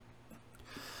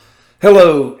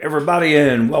Hello, everybody,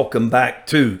 and welcome back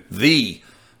to The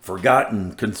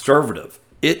Forgotten Conservative.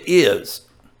 It is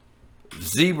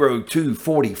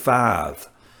 0245,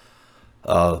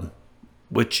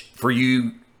 which for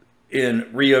you in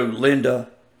Rio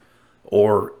Linda,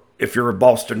 or if you're a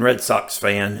Boston Red Sox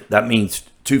fan, that means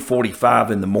 2:45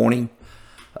 in the morning.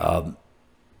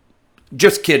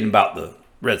 Just kidding about the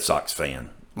Red Sox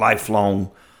fan. Lifelong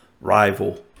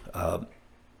rival.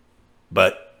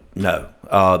 But no.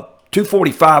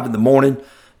 2:45 in the morning,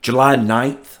 July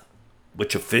 9th,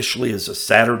 which officially is a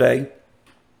Saturday.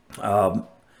 I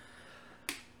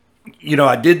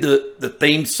did the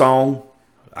theme song.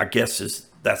 I guess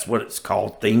that's what it's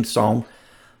called, theme song.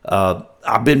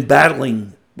 I've been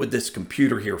battling with this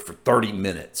computer here for 30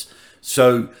 minutes.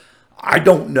 So I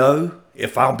don't know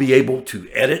if I'll be able to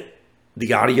edit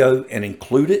the audio and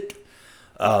include it.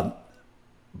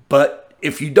 But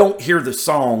if you don't hear the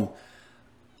song,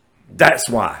 that's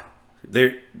why.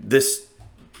 This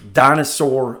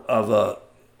dinosaur of a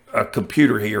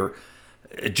computer here,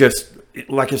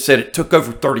 like I said, it took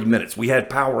over 30 minutes. We had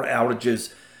power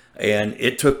outages, and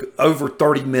it took over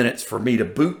 30 minutes for me to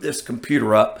boot this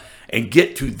computer up and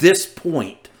get to this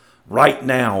point right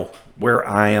now where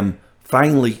I am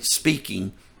finally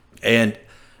speaking. And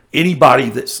anybody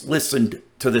that's listened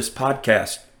to this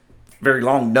podcast very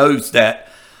long knows that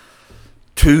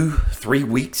 2-3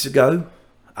 weeks ago,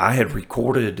 I had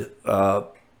recorded,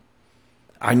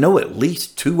 I know at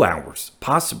least 2 hours,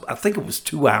 possibly, I think it was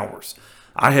 2 hours.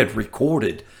 I had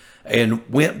recorded and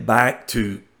went back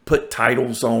to put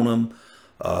titles on them,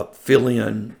 fill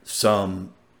in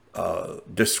some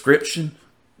description,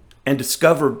 and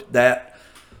discovered that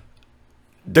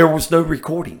there was no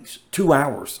recordings. 2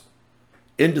 hours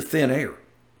into thin air.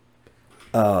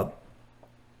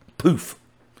 Poof.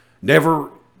 Never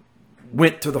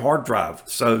went to the hard drive.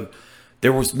 So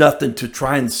there was nothing to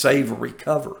try and save or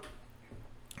recover.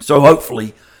 So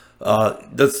hopefully,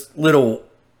 this little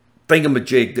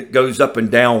thingamajig that goes up and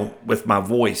down with my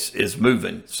voice is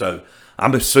moving. So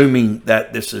I'm assuming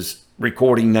that this is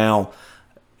recording now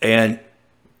and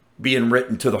being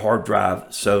written to the hard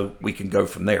drive so we can go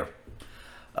from there.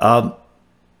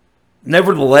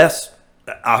 Nevertheless,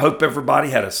 I hope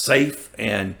everybody had a safe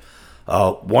and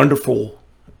wonderful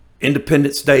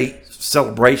Independence Day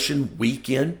celebration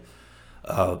weekend.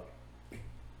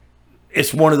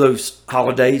 It's one of those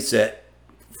holidays that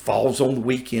falls on the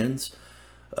weekends.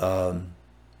 So,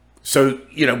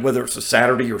 whether it's a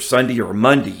Saturday or Sunday or a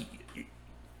Monday,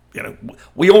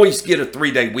 we always get a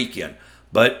 3-day weekend,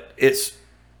 but it's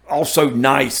also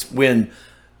nice when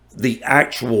the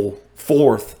actual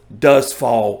 4th does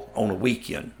fall on a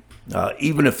weekend,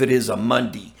 even if it is a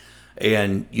Monday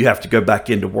and you have to go back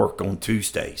into work on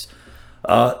Tuesdays.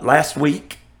 Last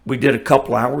week, we did a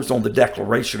couple hours on the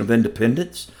Declaration of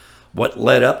Independence, what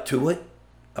led up to it,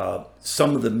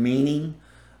 some of the meaning,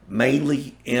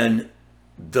 mainly in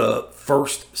the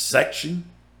first section,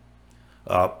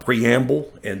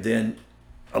 preamble, and then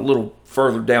a little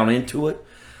further down into it.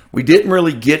 We didn't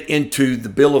really get into the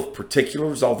Bill of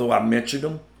Particulars, although I mentioned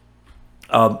them.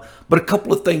 But a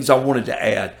couple of things I wanted to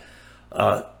add.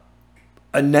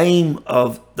 A name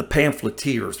of the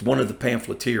pamphleteers, one of the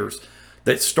pamphleteers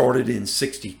that started in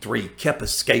 63, kept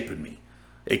escaping me.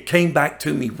 It came back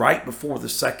to me right before the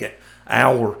second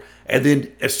hour, and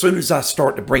then as soon as I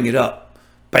start to bring it up,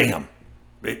 bam,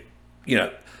 I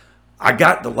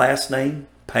got the last name,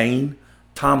 Paine,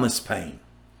 Thomas Paine.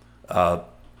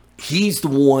 He's the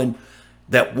one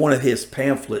that one of his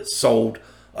pamphlets sold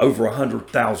over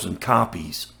 100,000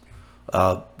 copies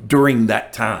during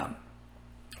that time.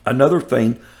 Another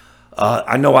thing,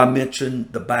 I know I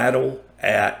mentioned the battle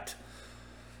at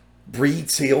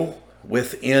Breeds Hill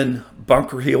within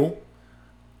Bunker Hill.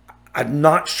 I'm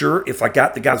not sure if I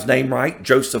got the guy's name right.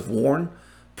 Joseph Warren,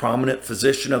 prominent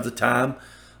physician of the time,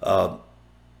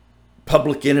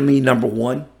 public enemy number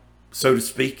one, so to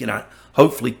speak. And I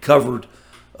hopefully covered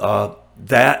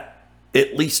that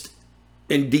at least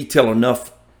in detail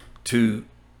enough for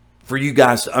you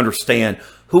guys to understand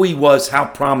who he was, how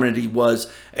prominent he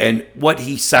was, and what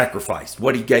he sacrificed,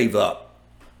 what he gave up.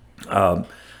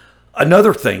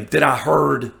 Another thing that I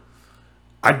heard,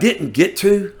 I didn't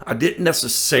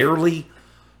necessarily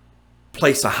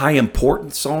place a high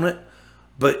importance on it,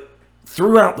 but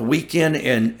throughout the weekend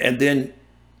and then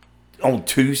on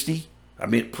Tuesday,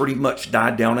 it pretty much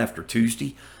died down after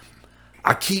Tuesday,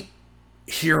 I keep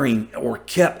hearing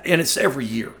and it's every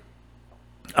year,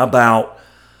 about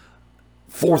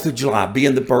 4th of July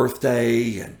being the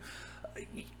birthday, and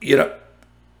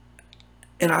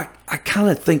and I kind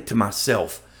of think to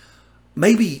myself,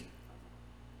 maybe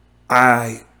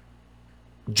I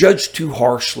judge too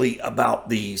harshly about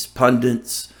these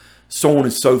pundits, so on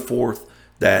and so forth,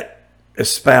 that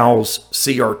espouse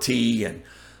CRT and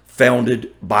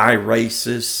founded by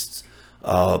racists,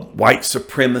 white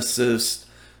supremacists,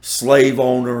 slave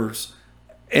owners,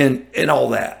 and all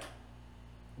that.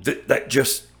 That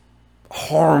just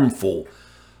harmful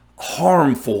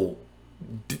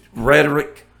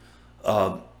rhetoric,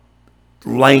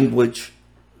 language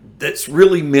that's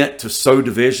really meant to sow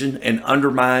division and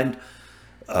undermine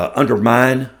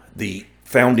the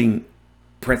founding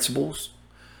principles,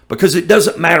 because it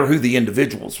doesn't matter who the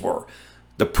individuals were.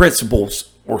 The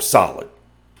principles were solid,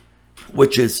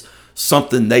 which is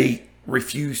something they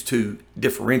refuse to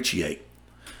differentiate.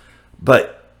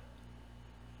 But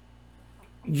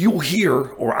you'll hear,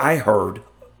 or I heard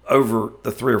over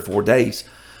the 3 or 4 days,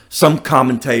 some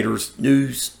commentators,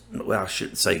 I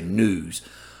shouldn't say news,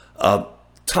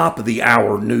 top of the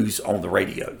hour news on the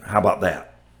radio. How about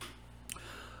that?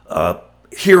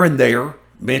 Here and there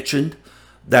mentioned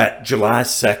that July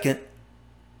 2nd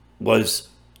was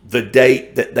the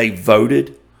date that they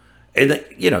voted. And,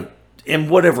 in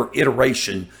whatever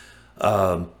iteration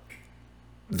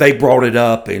they brought it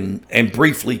up and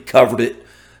briefly covered it,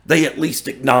 they at least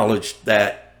acknowledged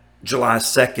that July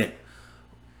 2nd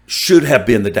should have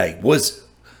been the day, was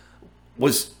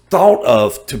thought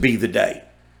of to be the day.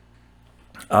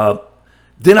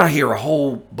 Then I hear a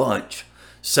whole bunch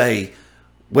say,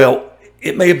 well,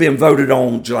 it may have been voted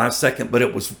on July 2nd, but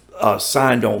it was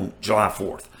signed on July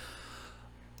 4th.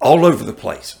 All over the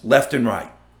place, left and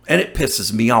right. And it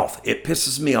pisses me off. It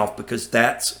pisses me off because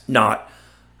that's not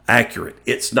accurate.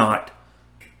 It's not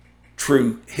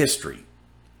true history.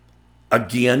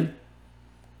 Again,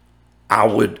 I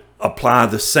would apply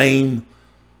the same,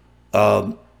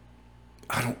 I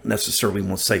don't necessarily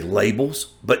want to say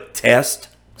labels, but test,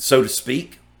 so to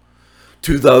speak,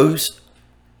 to those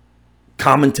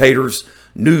commentators,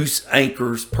 news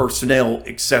anchors, personnel,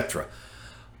 etc.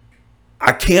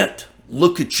 I can't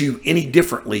look at you any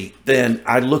differently than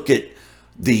I look at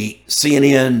the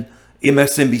CNN,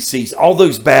 MSNBCs, all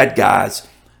those bad guys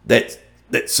that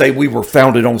say we were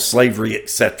founded on slavery,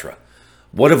 etc.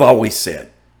 What I've always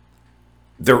said,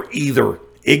 they're either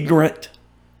ignorant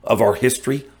of our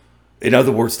history, in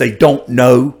other words, they don't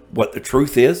know what the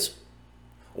truth is,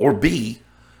 or B,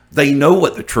 they know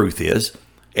what the truth is,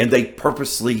 and they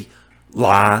purposely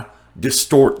lie,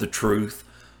 distort the truth,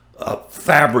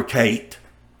 fabricate,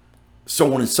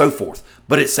 so on and so forth.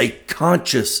 But it's a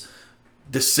conscious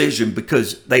decision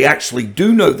because they actually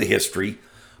do know the history,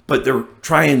 but they're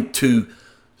trying to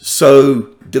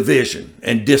sow division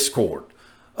and discord,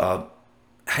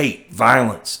 hate,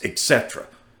 violence, etc.,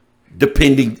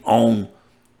 depending on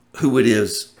who it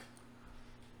is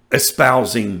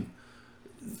espousing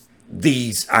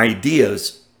these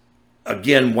ideas,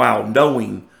 again, while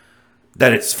knowing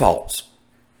that it's false.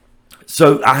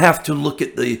 So I have to look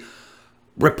at the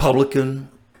Republican,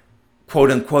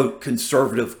 quote unquote,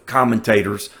 conservative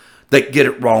commentators that get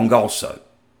it wrong also.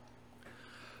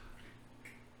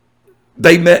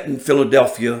 They met in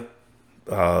Philadelphia,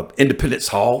 Independence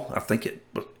Hall, I think it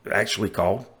was actually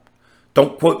called.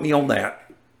 Don't quote me on that.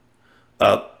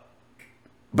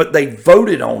 But they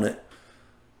voted on it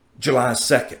July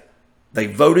 2nd. They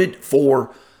voted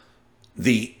for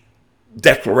the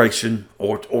declaration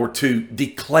or to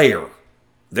declare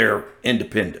their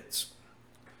independence.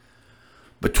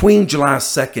 Between July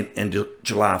 2nd and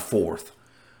July 4th,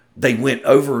 they went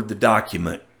over the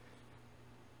document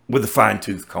with a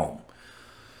fine-tooth comb.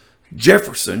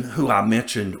 Jefferson, who I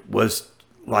mentioned, was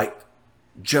like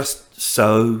just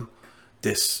so,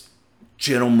 this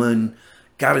gentleman,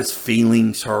 got his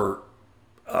feelings hurt.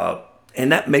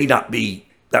 And that may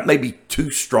be too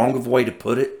strong of a way to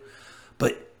put it,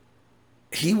 but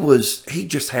he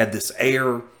just had this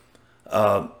air,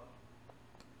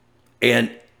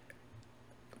 and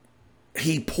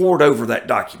he poured over that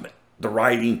document, the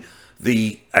writing,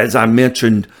 as I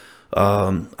mentioned,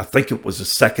 I think it was the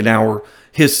second hour,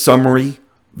 his summary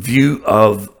view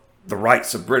of the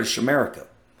rights of British America.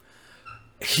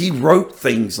 He wrote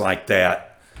things like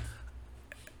that,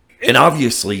 and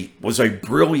obviously was a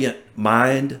brilliant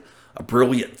mind, a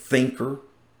brilliant thinker,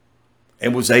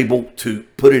 and was able to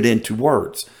put it into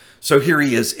words. So here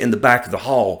he is in the back of the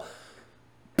hall,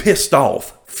 pissed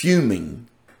off, fuming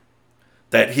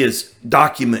that his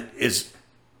document is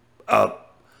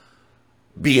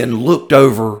being looked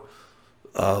over,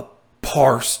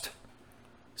 parsed,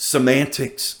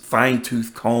 semantics,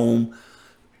 fine-tooth comb,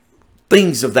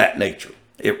 things of that nature.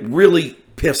 It really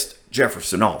pissed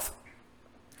Jefferson off.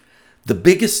 The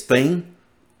biggest thing,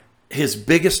 his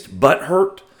biggest butt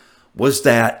hurt, was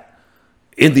that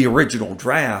in the original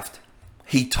draft,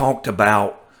 he talked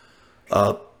about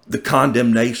the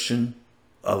condemnation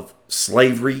of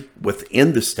slavery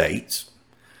within the states,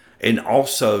 and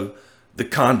also the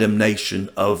condemnation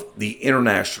of the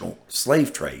international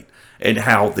slave trade, and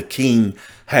how the king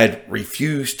had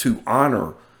refused to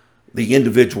honor the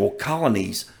individual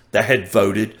colonies that had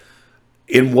voted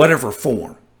in whatever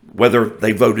form, whether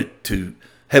they voted to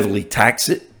heavily tax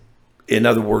it, in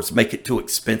other words, make it too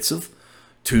expensive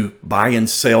to buy and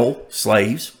sell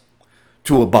slaves,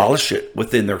 to abolish it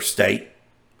within their state,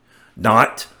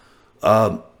 not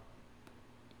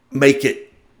make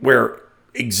it where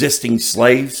existing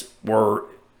slaves were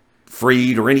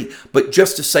freed or any, but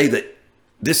just to say that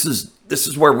this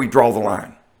is where we draw the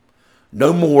line.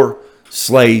 No more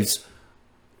slaves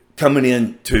coming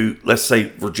into, let's say,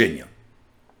 Virginia.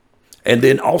 And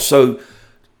then also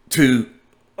to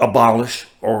abolish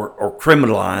or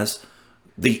criminalize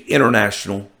the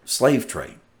international slave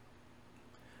trade.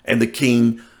 And the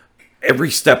king, every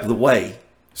step of the way,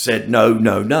 said no,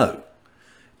 no, no.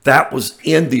 That was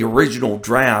in the original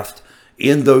draft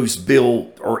in those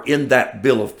bill, or in that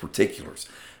bill of particulars.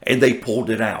 And they pulled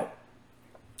it out.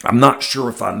 I'm not sure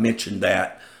if I mentioned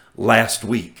that last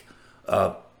week.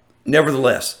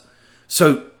 Nevertheless,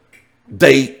 so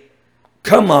they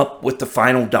come up with the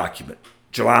final document,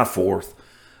 July 4th,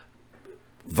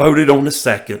 voted on the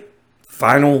 2nd,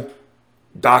 final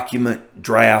document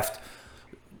draft,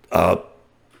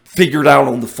 figured out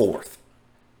on the 4th.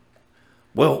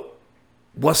 Well,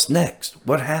 what's next?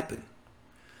 What happened?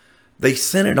 They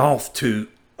sent it off to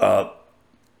a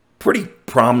pretty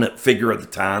prominent figure at the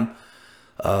time.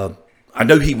 I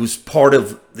know he was part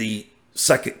of the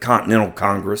Second Continental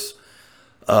Congress,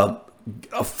 a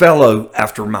fellow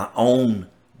after my own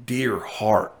dear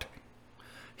heart.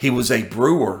 He was a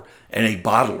brewer and a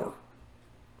bottler.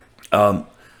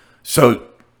 So,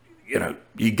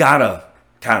 you gotta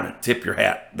kind of tip your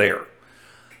hat there.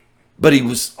 But he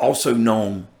was also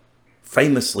known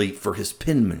famously for his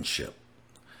penmanship.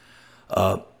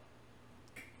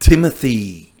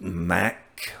 Timothy Matlack,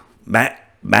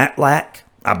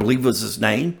 I believe was his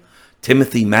name.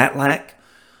 Timothy Matlack.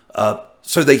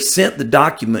 So they sent the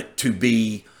document to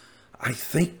be, I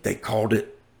think they called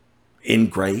it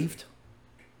engraved.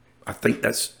 I think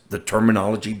that's the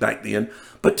terminology back then.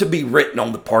 But to be written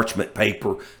on the parchment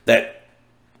paper that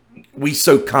we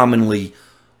so commonly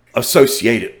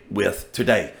associate it with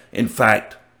today. In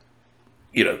fact,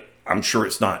 I'm sure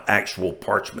it's not actual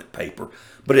parchment paper,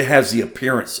 but it has the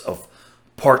appearance of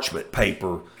parchment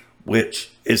paper,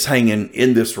 which is hanging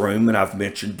in this room. And I've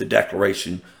mentioned the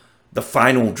Declaration, the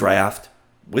final draft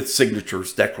with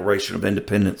signatures, Declaration of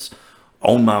Independence,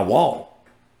 on my wall.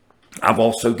 I've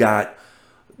also got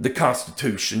the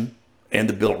Constitution and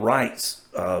the Bill of Rights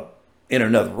in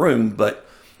another room, but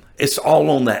it's all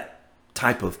on that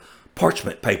type of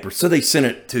parchment paper. So they sent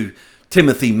it to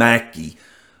Timothy Mackey.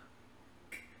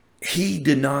 He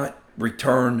did not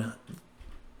return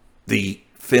the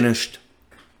finished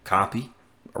copy,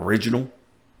 original,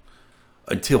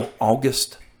 until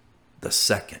August the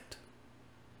 2nd.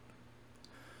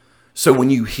 So when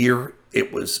you hear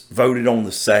it was voted on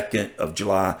the 2nd of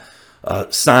July,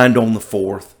 signed on the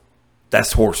 4th,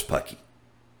 that's horsepucky.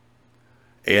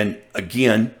 And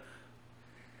again,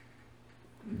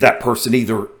 that person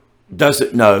either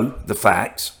doesn't know the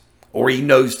facts or he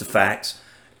knows the facts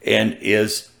and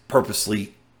is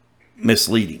purposely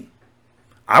misleading.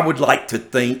 I would like to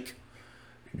think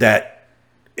that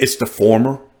it's the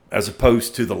former as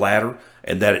opposed to the latter,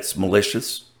 and that it's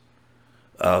malicious,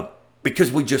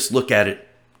 because we just look at it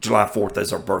July 4th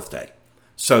as our birthday.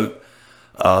 So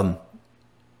I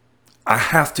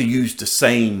have to use the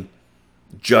same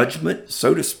judgment,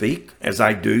 so to speak, as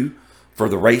I do for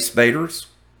the race baiters.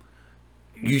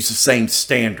 Use the same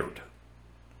standard.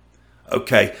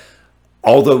 Okay.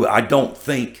 Although I don't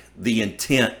think the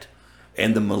intent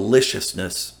and the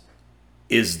maliciousness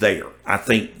is there. I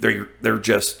think they're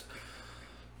just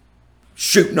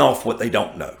shooting off what they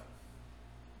don't know.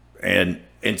 And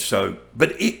so,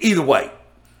 but either way,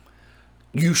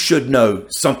 you should know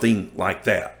something like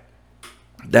that.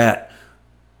 That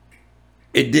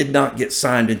it did not get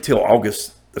signed until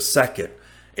August the 2nd.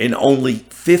 And only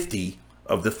 50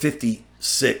 of the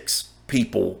 56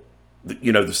 people,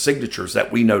 the signatures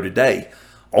that we know today,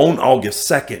 on August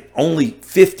 2nd, only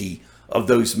 50 of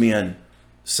those men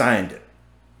signed it.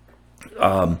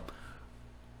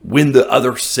 When the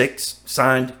other 6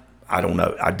 signed, I don't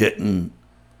know. I didn't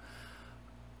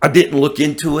look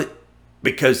into it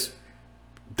because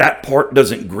that part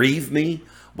doesn't grieve me.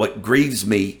 What grieves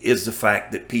me is the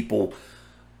fact that people,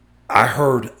 I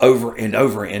heard over and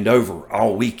over and over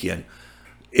all weekend,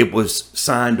 it was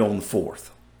signed on the 4th.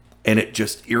 and it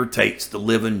just irritates the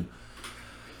living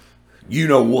you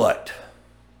know what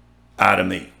out of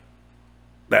me.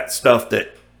 That stuff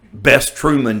that Bess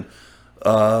Truman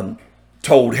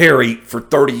told Harry for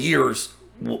 30 years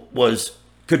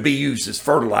could be used as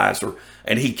fertilizer,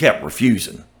 and he kept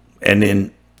refusing, and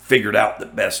then figured out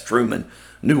that Bess Truman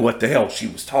knew what the hell she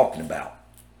was talking about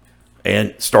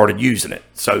and started using it.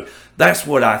 So that's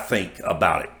what I think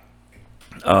about it.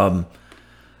 I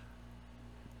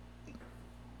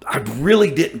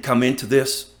really didn't come into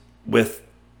this with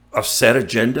a set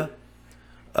agenda.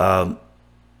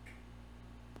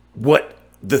 What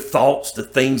the thoughts, the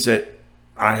things that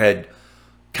I had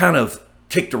kind of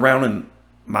kicked around in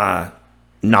my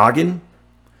noggin.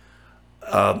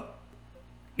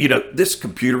 This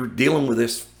computer, dealing with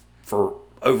this for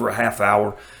over a half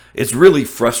hour, it's really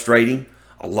frustrating.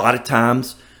 A lot of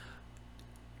times,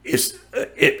 it's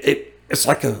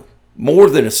like more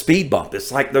than a speed bump.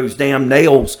 It's like those damn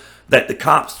nails that the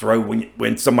cops throw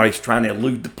when somebody's trying to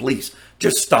elude the police.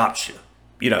 Just stops you.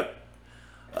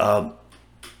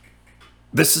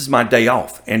 This is my day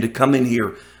off, and to come in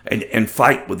here and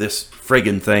fight with this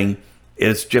friggin' thing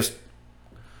is just,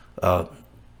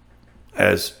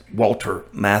 as Walter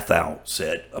Matthau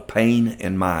said, a pain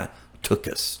in my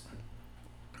tuchus.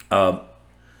 Couple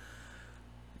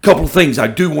of things I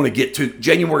do want to get to.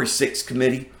 January 6th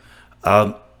committee.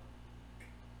 I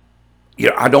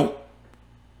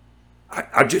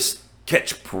just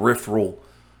catch peripheral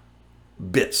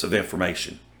bits of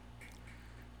information.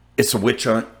 It's a witch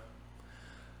hunt.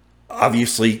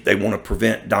 Obviously, they want to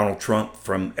prevent Donald Trump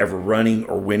from ever running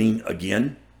or winning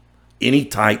again. Any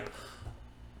type,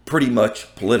 pretty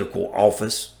much, political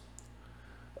office.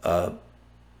 I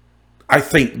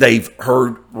think they've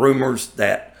heard rumors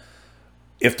that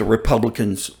if the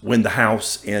Republicans win the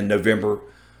House in November,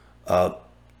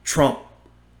 Trump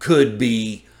could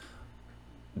be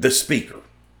the speaker.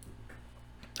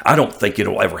 I don't think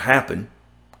it'll ever happen.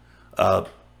 I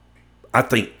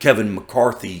think Kevin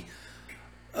McCarthy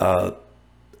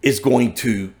is going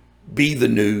to be the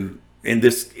new in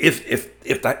this. If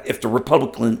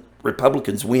the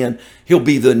Republicans win, he'll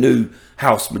be the new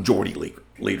House Majority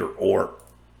Leader, or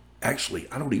actually,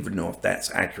 I don't even know if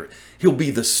that's accurate. He'll be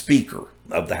the Speaker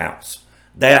of the House.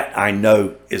 That I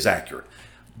know is accurate.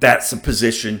 That's a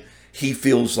position he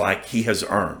feels like he has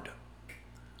earned.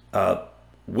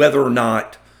 Whether or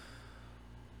not,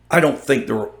 I don't think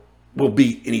there will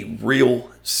be any real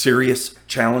serious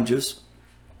challenges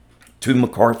to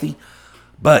McCarthy,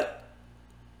 but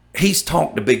he's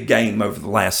talked a big game over the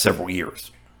last several years,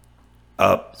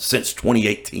 since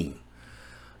 2018.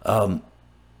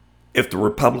 If the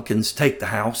Republicans take the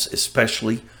House,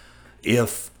 especially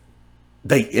if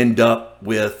they end up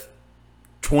with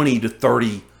 20 to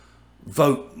 30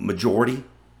 vote majority,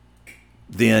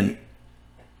 then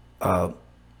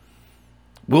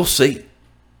we'll see.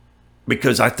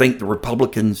 Because I think the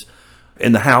Republicans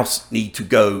in the House need to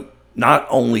go not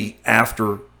only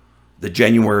after the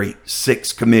January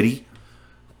 6th committee,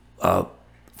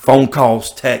 phone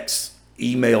calls, texts,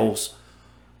 emails,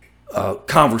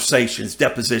 conversations,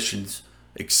 depositions,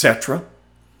 etc.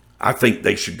 I think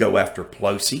they should go after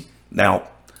Pelosi. Now,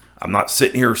 I'm not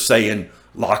sitting here saying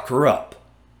lock her up,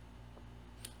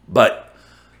 but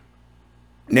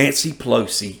Nancy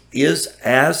Pelosi is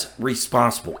as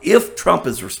responsible, if Trump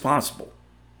is responsible,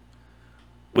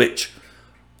 which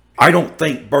I don't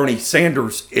think Bernie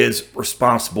Sanders is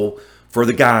responsible for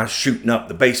the guy shooting up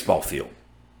the baseball field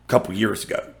a couple years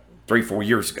ago, 3-4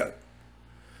 years ago.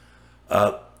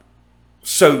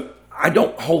 So I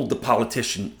don't hold the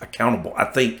politician accountable. I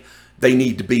think they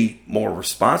need to be more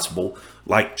responsible,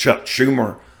 like Chuck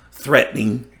Schumer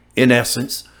threatening, in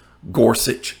essence,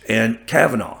 Gorsuch and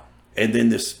Kavanaugh. And then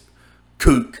this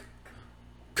kook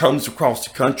comes across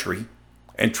the country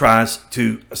and tries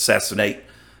to assassinate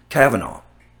Kavanaugh,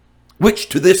 which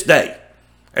to this day,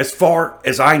 as far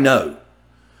as I know,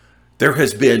 there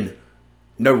has been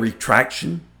no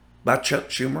retraction by Chuck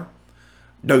Schumer,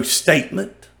 no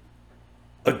statement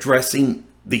addressing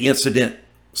the incident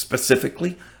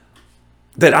specifically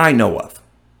that I know of.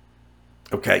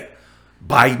 Okay.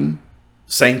 Biden,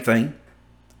 same thing.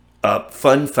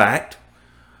 Fun fact,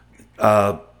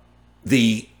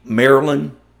 the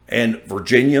Maryland and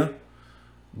Virginia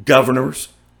governors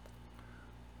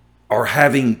are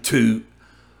having to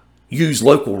use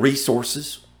local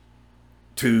resources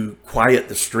to quiet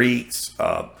the streets,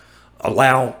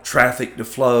 allow traffic to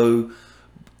flow.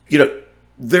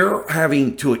 They're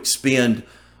having to expend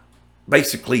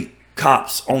basically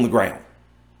cops on the ground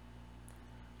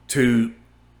to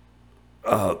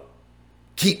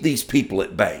keep these people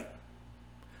at bay.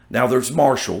 Now there's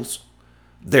marshals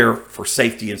there for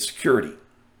safety and security.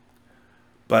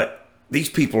 But these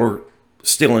people are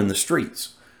still in the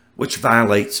streets, which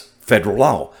violates federal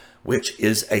law, which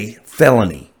is a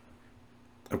felony.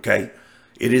 Okay?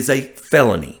 It is a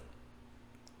felony.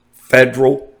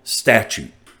 Federal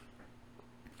statute.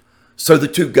 So the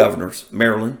two governors,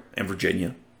 Maryland and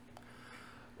Virginia,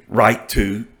 write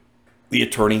to the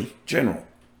Attorney General,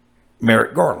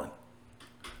 Merrick Garland,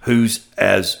 who's,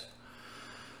 as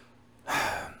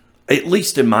at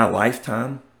least in my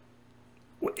lifetime,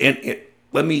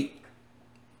 let me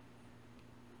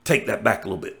take that back a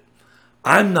little bit.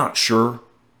 I'm not sure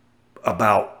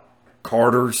about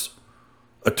Carter's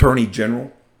Attorney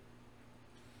General.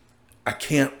 I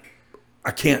can't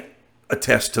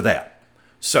attest to that.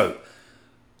 So,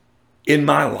 in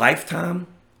my lifetime,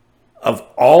 of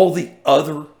all the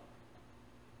other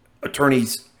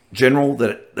attorneys general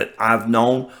that I've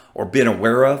known or been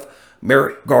aware of,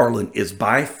 Merrick Garland is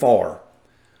by far,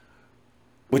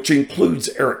 which includes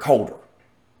Eric Holder,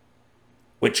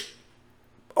 which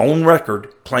on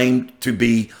record claimed to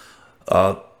be,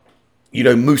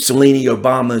 Mussolini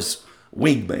Obama's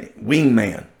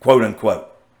wingman, quote unquote.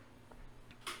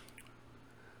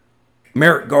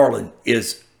 Merrick Garland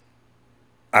is,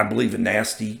 I believe, a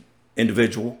nasty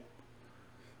individual,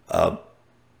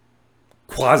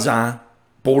 quasi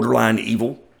borderline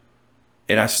evil.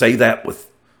 And I say that with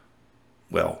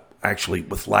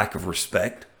lack of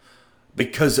respect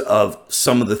because of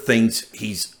some of the things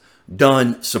he's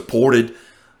done, supported,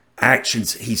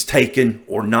 actions he's taken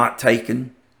or not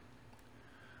taken.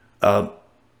 I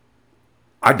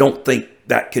don't think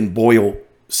that can boil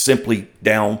simply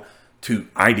down to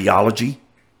ideology,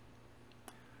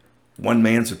 one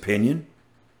man's opinion.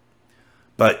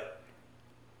 But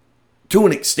to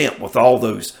an extent, with all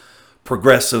those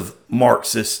progressive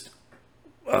Marxist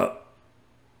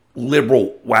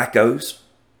liberal wackos,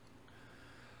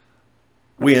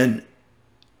 when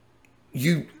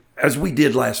you, as we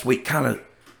did last week, kind of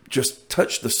just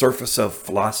touch the surface of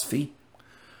philosophy,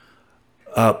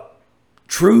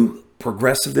 true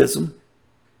progressivism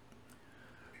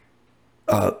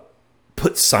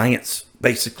puts science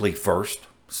basically first,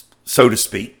 so to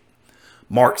speak.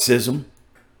 Marxism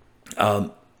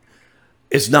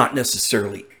is not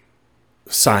necessarily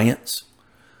science,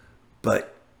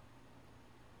 but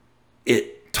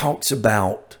it talks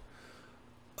about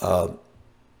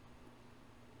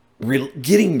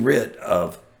getting rid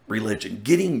of religion,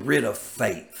 getting rid of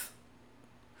faith,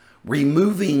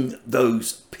 removing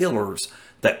those pillars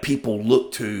that people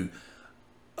look to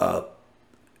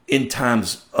in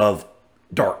times of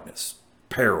darkness,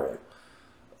 peril,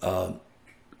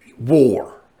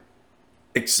 war,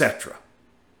 etc.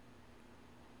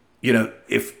 You know,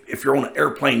 if you're on an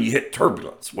airplane, you hit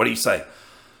turbulence. What do you say?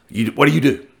 What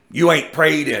do? You ain't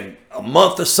prayed in a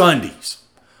month of Sundays.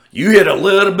 You hit a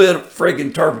little bit of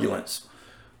friggin' turbulence.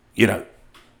 You know,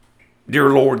 dear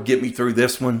Lord, get me through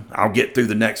this one. I'll get through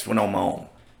the next one on my own.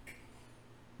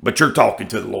 But you're talking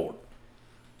to the Lord.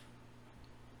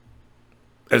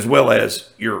 As well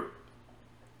as your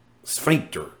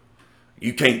sphincter.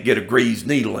 You can't get a greased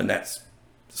needle in that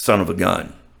son of a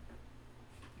gun.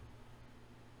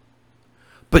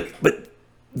 But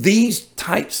these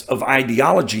types of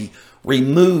ideology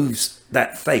removes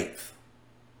that faith.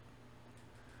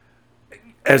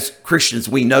 As Christians,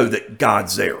 we know that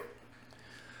God's there.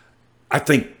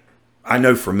 I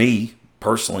know for me,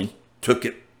 personally, took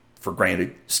it for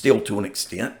granted, still to an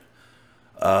extent.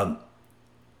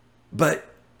 But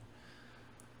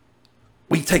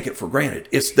we take it for granted.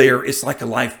 It's there. It's like a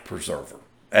life preserver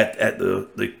at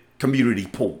the community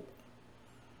pool.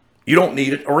 You don't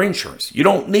need it, or insurance. You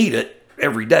don't need it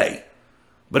every day.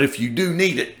 But if you do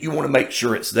need it, you want to make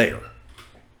sure it's there.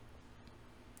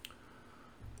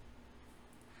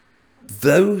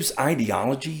 Those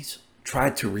ideologies try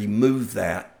to remove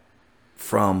that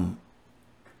from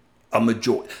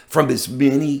from as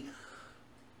many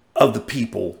of the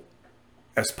people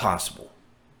as possible.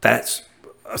 That's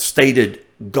a stated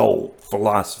goal,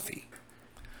 philosophy.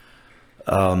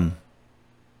 So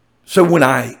when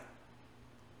I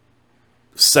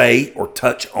say or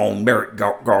touch on Merrick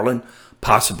Garland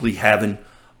possibly having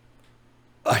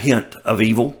a hint of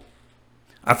evil,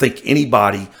 I think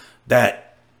anybody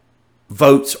that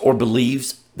votes or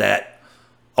believes that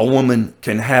a woman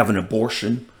can have an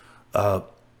abortion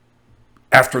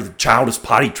after the child is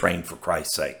potty trained, for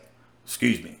Christ's sake.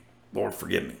 Excuse me. Lord,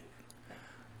 forgive me.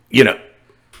 You know,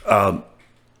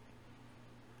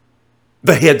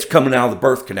 the head's coming out of the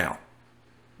birth canal.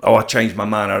 Oh, I changed my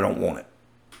mind. I don't want it.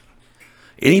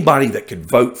 Anybody that could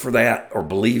vote for that or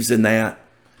believes in that,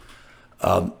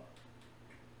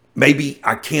 maybe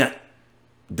I can't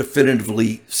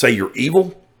definitively say you're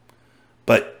evil,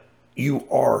 but you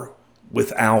are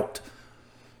without,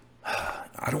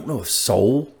 I don't know if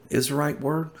soul is the right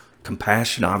word.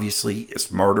 Compassion, obviously,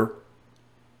 is murder.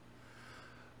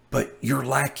 But you're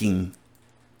lacking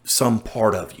some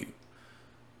part of you.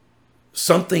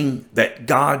 Something that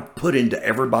God put into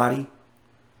everybody,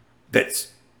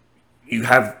 that's, you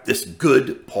have this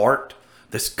good part,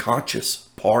 this conscious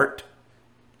part,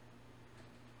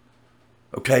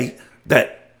 okay,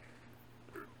 that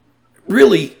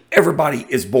really everybody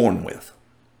is born with.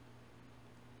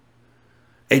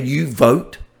 And you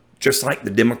vote just like the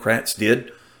Democrats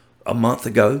did a month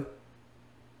ago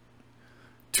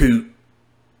to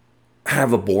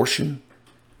have abortion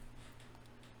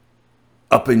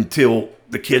up until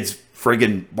the kid's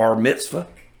friggin' bar mitzvah.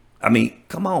 I mean,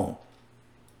 come on.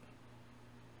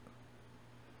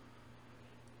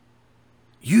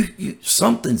 You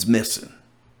something's missing.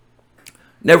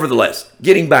 Nevertheless,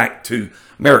 getting back to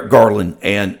Merrick Garland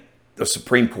and the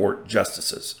Supreme Court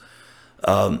justices,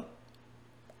 the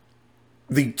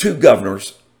two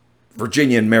governors,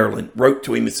 Virginia and Maryland, wrote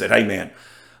to him and said, hey man,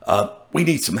 we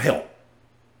need some help.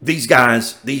 These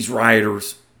guys, these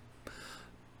rioters,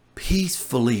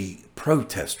 peacefully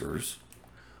protesters,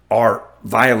 are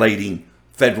violating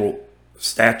federal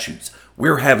statutes.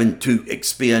 We're having to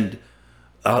expend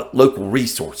local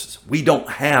resources. We don't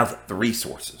have the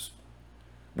resources.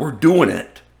 We're doing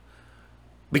it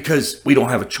because we don't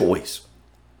have a choice.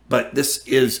 But this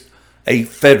is a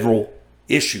federal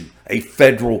issue, a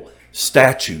federal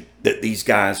statute that these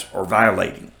guys are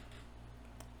violating.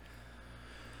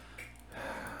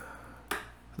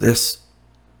 This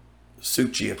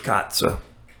Suchikatsa,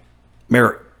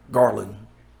 Merrick Garland,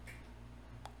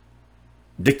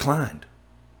 declined.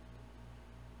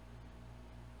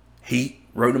 He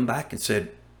wrote him back and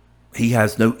said he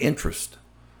has no interest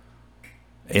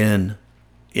in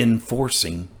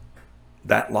enforcing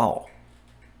that law.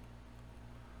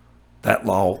 That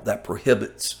law that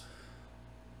prohibits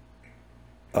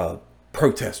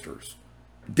protesters,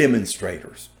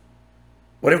 demonstrators,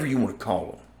 whatever you want to call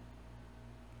them,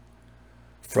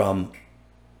 from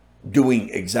doing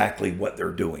exactly what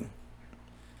they're doing.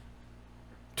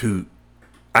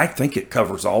 I think it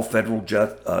covers all federal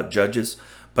judges,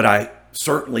 but I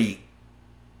certainly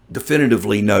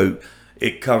definitively know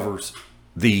it covers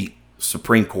the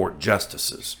Supreme Court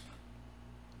justices.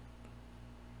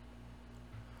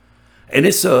 And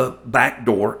it's a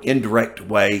backdoor, indirect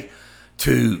way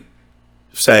to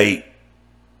say,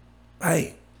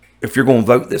 hey, if you're going to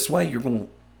vote this way, you're going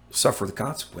to suffer the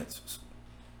consequences.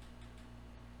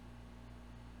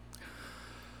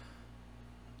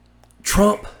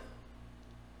 Trump,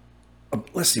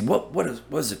 let's see, what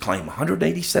does it claim?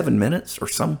 187 minutes or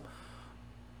some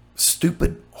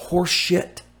stupid horse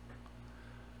shit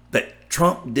that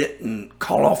Trump didn't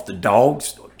call off the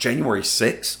dogs January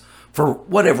 6th for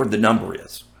whatever the number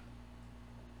is.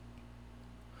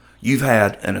 You've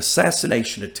had an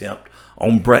assassination attempt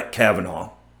on Brett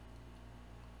Kavanaugh,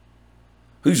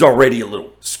 who's already a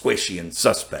little squishy and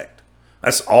suspect.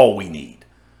 That's all we need,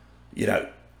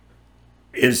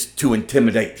 is to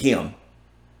intimidate him.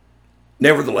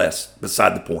 Nevertheless,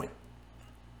 beside the point.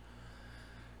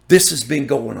 This has been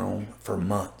going on for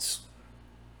months.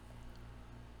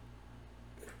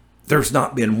 There's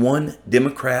not been one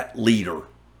Democrat leader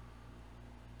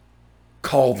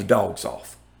call the dogs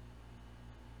off.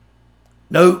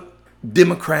 No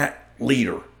Democrat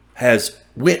leader has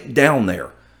went down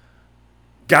there,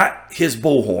 got his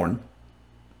bullhorn,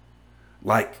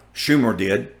 like Schumer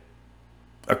did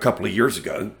a couple of years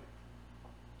ago,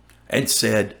 and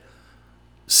said,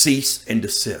 cease and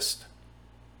desist.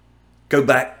 Go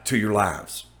back to your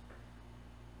lives.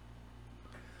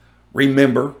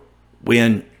 Remember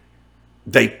when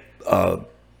they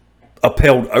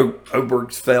upheld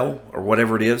Obergefell, or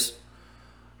whatever it is,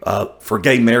 for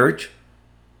gay marriage,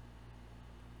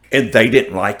 and they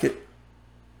didn't like it.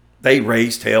 They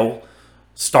raised hell,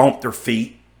 stomped their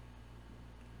feet,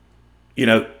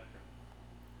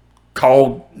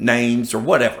 called names or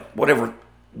whatever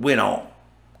went on.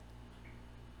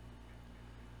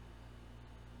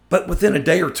 But within a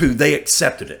day or two, they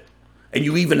accepted it. And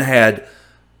you even had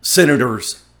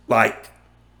senators like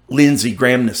Lindsey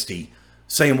Graham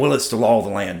saying, well, it's the law of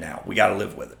the land now. We got to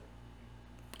live with it.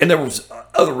 And there was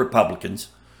other Republicans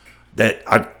that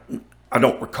I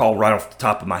don't recall right off the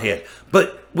top of my head.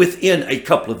 But within a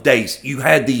couple of days, you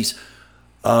had these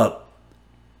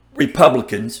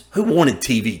Republicans who wanted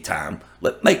TV time.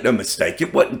 Make no mistake,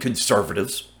 it wasn't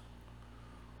conservatives.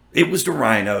 It was the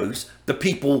rhinos, the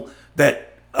people that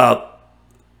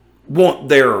want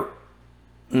their,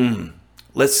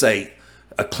 let's say,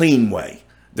 a clean way.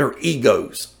 their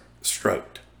egos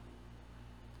stroked.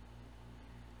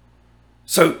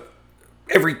 So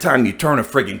every time you turn a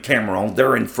friggin' camera on,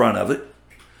 they're in front of it,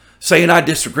 saying, I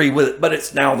disagree with it, but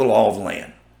it's now the law of the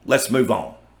land. Let's move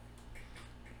on.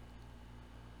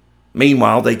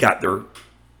 Meanwhile, they got their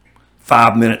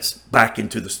 5 minutes back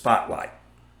into the spotlight.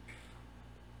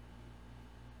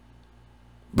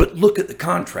 But look at the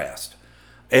contrast.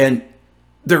 And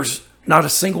there's not a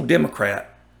single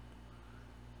Democrat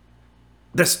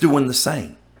that's doing the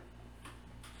same.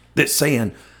 That's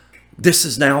saying, this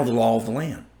is now the law of the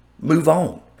land. Move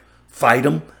on. Fight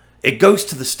them. It goes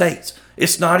to the states.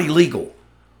 It's not illegal.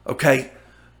 Okay?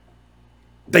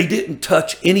 They didn't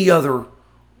touch any other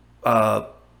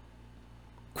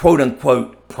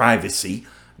quote-unquote privacy,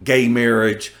 gay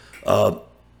marriage,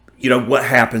 what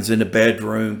happens in the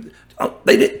bedroom.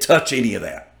 They didn't touch any of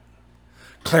that.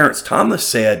 Clarence Thomas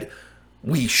said,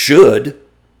 we should,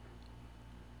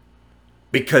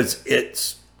 because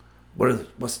it's,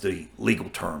 what's the legal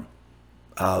term?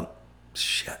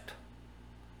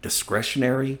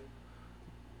 Discretionary?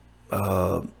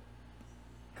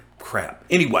 Crap.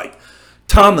 Anyway,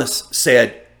 Thomas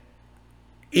said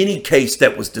any case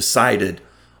that was decided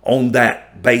on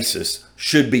that basis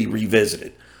should be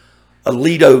revisited.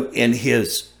 Alito, in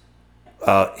his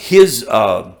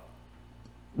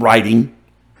writing,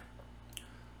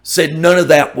 said none of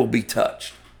that will be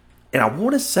touched. And I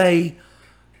want to say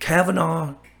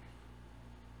Kavanaugh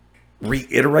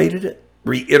reiterated it.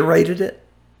 Did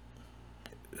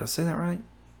I say that right?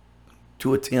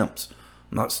 2 attempts.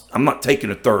 I'm not taking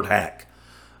a third hack.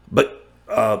 But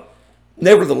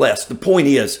nevertheless, the point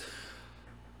is,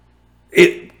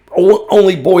 it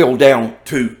only boiled down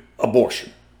to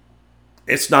abortion.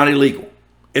 It's not illegal.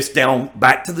 It's down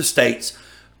back to the states,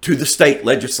 to the state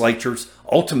legislatures,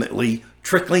 ultimately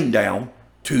trickling down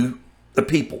to the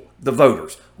people, the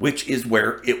voters, which is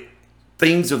where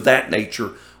things of that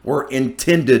nature were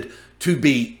intended to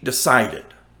be decided.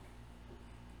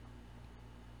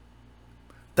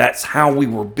 That's how we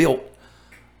were built,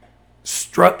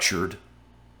 structured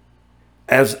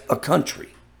as a country.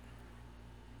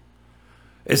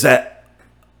 Is that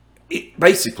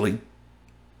basically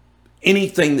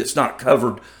anything that's not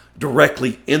covered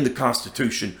directly in the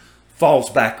Constitution falls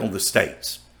back on the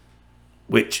states,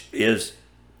 which is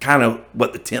kind of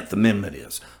what the 10th Amendment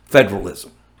is,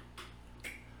 federalism.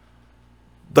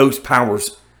 Those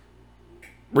powers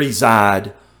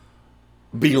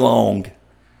belong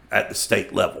at the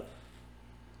state level.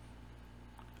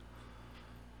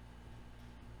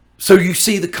 So you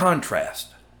see the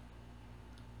contrast.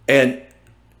 And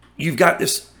you've got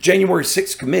this January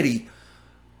 6th committee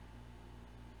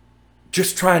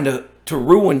just trying to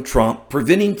ruin Trump,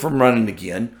 prevent him from running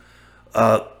again.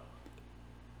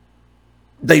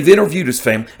 They've interviewed his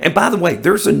family. And by the way,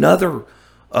 there's another,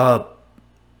 I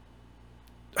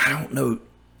don't know,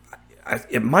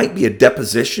 it might be a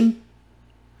deposition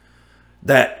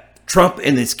that Trump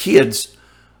and his kids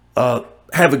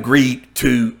have agreed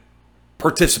to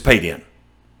participate in.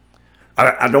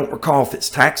 I don't recall if it's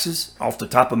taxes off the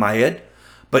top of my head,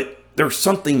 but there's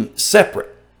something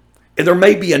separate. And there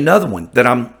may be another one that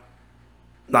I'm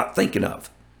not thinking of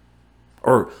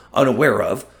or unaware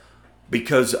of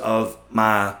because of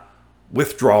my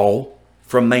withdrawal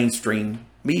from mainstream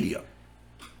media.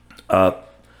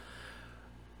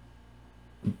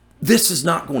 This is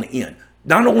not going to end.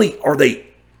 Not only are they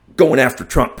going after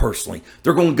Trump personally,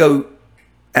 they're going to go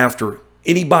after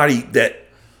anybody that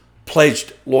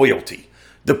pledged loyalty.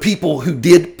 The people who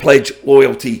did pledge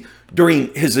loyalty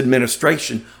during his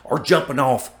administration are jumping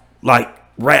off like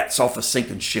rats off a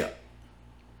sinking ship.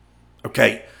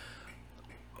 Okay?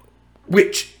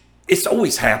 Which it's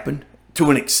always happened to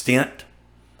an extent,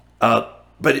 but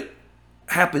it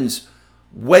happens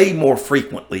way more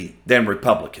frequently than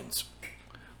Republicans.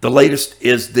 The latest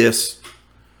is this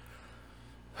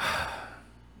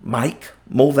Mike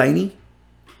Mulvaney,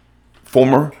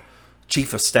 former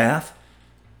chief of staff.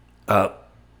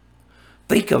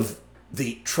 Think of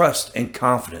the trust and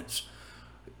confidence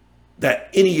that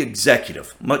any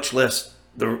executive, much less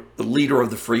the leader of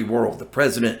the free world, the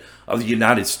president of the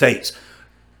United States,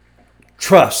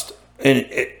 trust and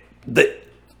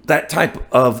that type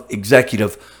of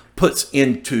executive puts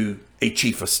into a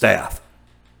chief of staff.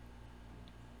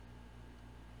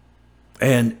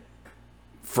 And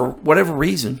for whatever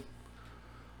reason,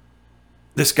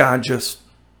 this guy just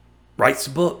writes a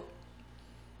book.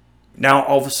 Now,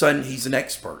 all of a sudden, he's an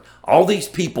expert. All these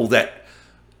people that,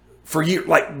 for years,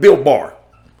 like Bill Barr,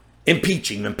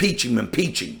 impeach him.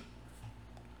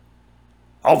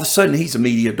 All of a sudden, he's a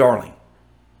media darling.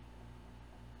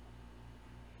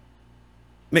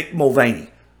 Mick Mulvaney,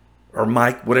 or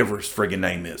Mike, whatever his friggin'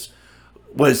 name is,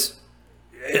 was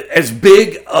as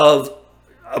big of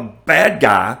a bad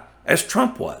guy as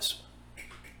Trump was.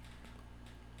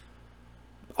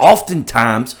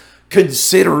 Oftentimes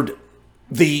considered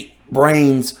the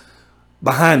brains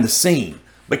behind the scene,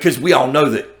 because we all know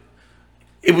that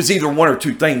it was either one or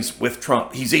two things with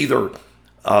Trump. He's either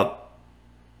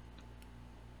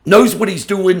knows what he's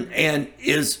doing and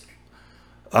is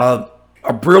a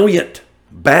brilliant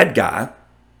bad guy,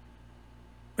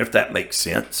 if that makes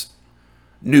sense,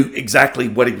 knew exactly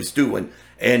what he was doing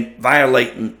and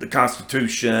violating the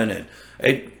Constitution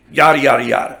and yada, yada,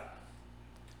 yada.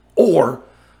 Or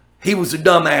he was a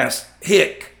dumbass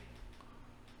hick,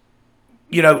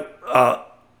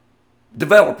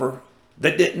 developer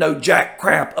that didn't know jack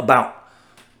crap about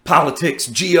politics,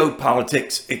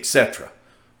 geopolitics, etc.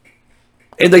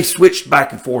 And they switched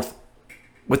back and forth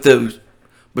with those,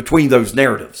 between those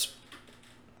narratives.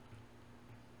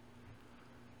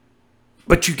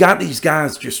 But you got these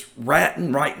guys just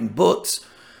ratting, writing books,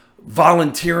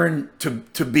 volunteering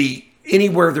to be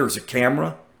anywhere there's a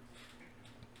camera.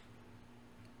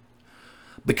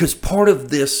 Because part of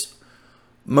this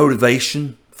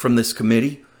motivation from this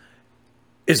committee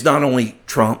is not only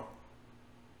Trump,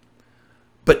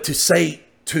 but to say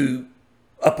to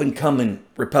up and coming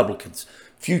Republicans,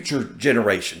 future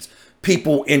generations,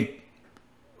 people in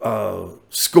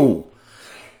school,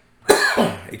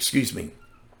 excuse me,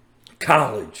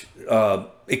 college,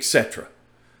 etc.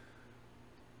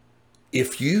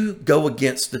 If you go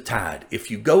against the tide,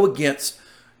 if you go against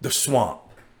the swamp,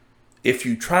 if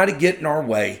you try to get in our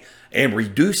way and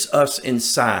reduce us in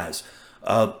size,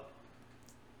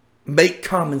 make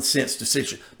common sense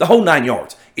decisions, the whole 9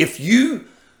 yards. If you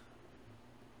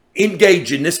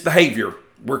engage in this behavior,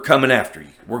 we're coming after you.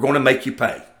 We're going to make you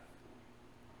pay.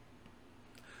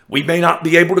 We may not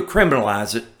be able to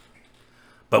criminalize it,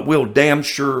 but we'll damn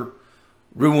sure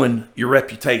ruin your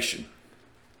reputation.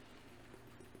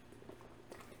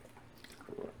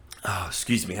 Oh,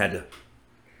 excuse me, had to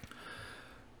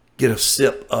get a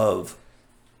sip of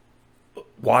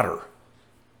water,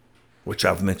 which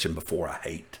I've mentioned before. I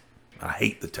hate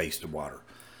the taste of water.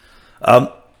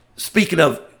 Speaking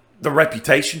of the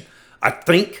reputation, I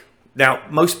think now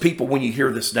most people, when you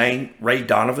hear this name, Ray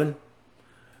Donovan,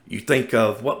 you think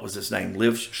of, what was his name?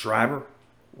 Liv Schreiber?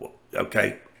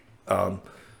 Okay. I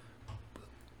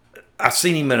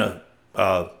seen him in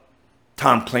a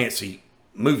Tom Clancy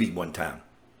movie one time.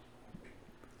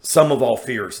 Some of All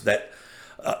Fears. That,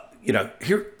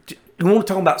 here, we want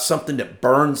to talk about something that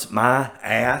burns my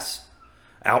ass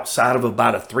outside of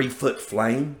about a 3-foot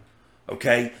flame.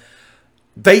 Okay.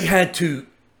 They had to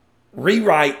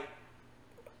rewrite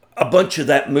a bunch of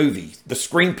that movie, the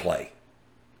screenplay,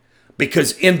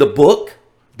 because in the book,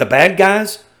 the bad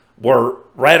guys were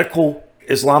radical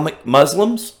Islamic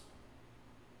Muslims.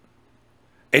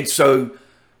 And so,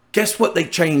 guess what they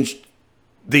changed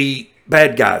the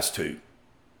bad guys to?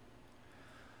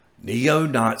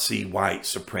 Neo-Nazi white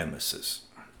supremacists.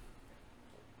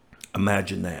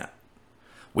 Imagine that.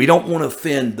 We don't want to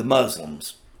offend the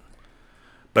Muslims,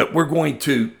 but we're going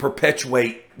to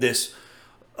perpetuate this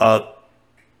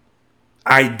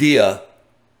idea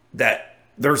that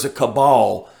there's a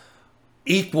cabal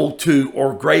equal to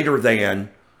or greater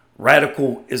than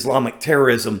radical Islamic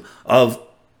terrorism of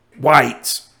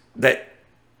whites that,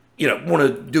 want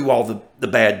to do all the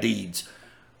bad deeds.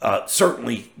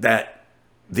 Certainly that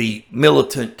the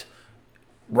militant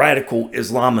radical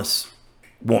Islamists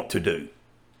want to do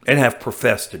and have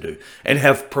professed to do and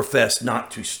have professed not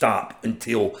to stop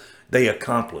until they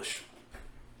accomplish.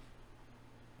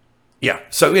 Yeah.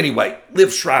 So anyway,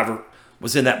 Liv Schreiber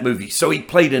was in that movie. So he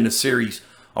played in a series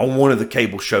on one of the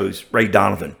cable shows, Ray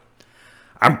Donovan.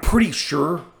 I'm pretty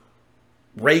sure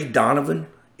Ray Donovan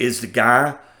is the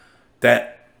guy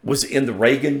that was in the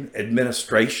Reagan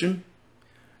administration,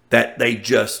 that they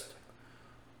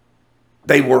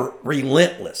were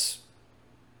relentless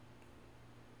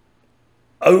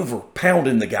over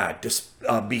pounding the guy,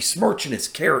 besmirching his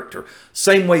character.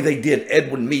 Same way they did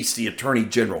Edwin Meese, the Attorney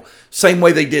General. Same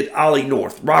way they did Ollie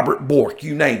North, Robert Bork,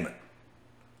 you name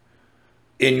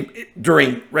it,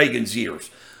 during Reagan's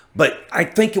years. But I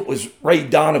think it was Ray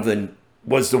Donovan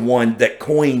was the one that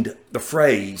coined the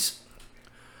phrase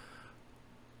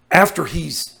after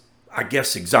he's, I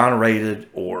guess, exonerated,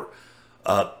 or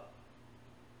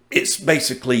it's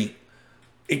basically,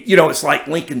 it's like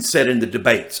Lincoln said in the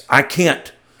debates, I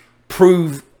can't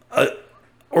prove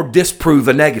or disprove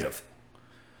a negative.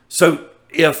 So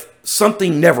if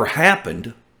something never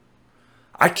happened,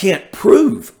 I can't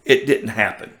prove it didn't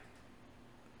happen.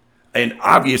 And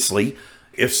obviously,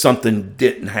 if something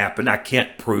didn't happen, I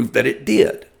can't prove that it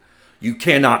did. You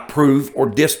cannot prove or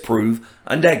disprove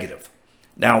a negative.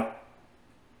 Now,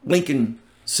 Lincoln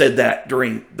said that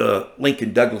during the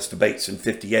Lincoln-Douglas debates in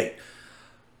 58.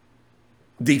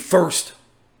 The first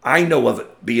I know of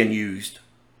it being used,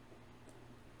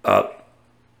 at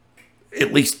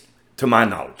least to my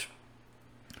knowledge.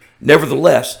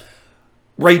 Nevertheless,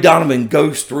 Ray Donovan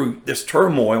goes through this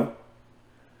turmoil,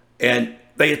 and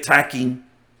they attack him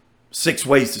 6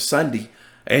 ways to Sunday,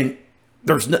 and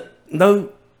there's no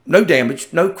damage,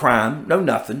 no crime, no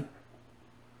nothing.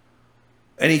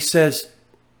 And he says,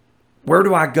 where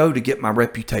do I go to get my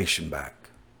reputation back?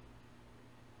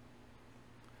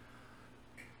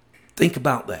 Think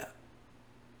about that.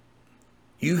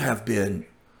 You have been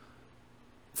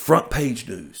front page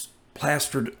news,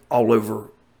 plastered all over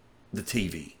the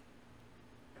TV.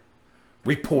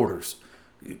 Reporters,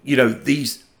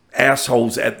 these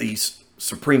assholes at these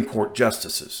Supreme Court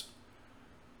justices.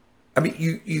 I mean,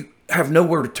 you have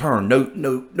nowhere to turn,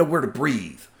 nowhere to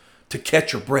breathe, to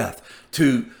catch your breath,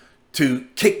 to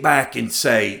kick back and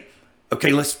say,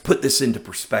 okay, let's put this into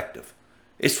perspective.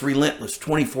 It's relentless,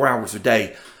 24 hours a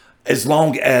day, as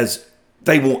long as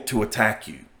they want to attack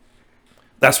you.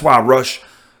 That's why Rush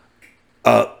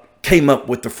came up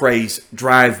with the phrase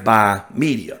drive-by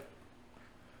media,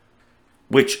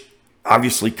 which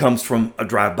obviously comes from a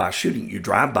drive-by shooting. You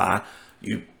drive by,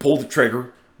 you pull the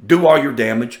trigger, do all your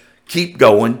damage, keep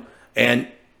going, and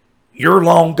you're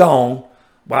long gone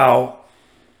while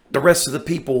the rest of the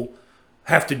people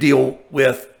have to deal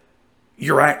with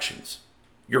your actions,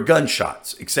 your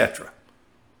gunshots, etc.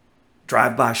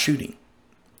 Drive-by shooting.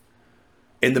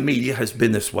 And the media has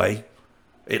been this way,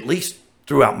 at least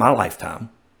throughout my lifetime.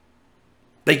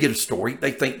 They get a story,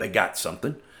 they think they got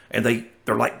something, and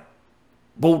they're like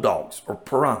bulldogs or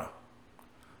piranha.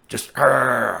 Just,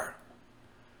 argh.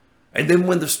 And then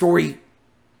when the story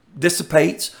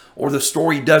dissipates or the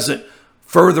story doesn't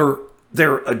further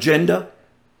their agenda,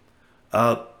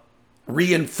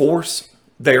 reinforce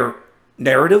their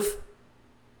narrative,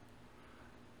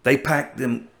 they pack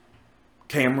them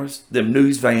cameras, them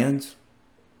news vans,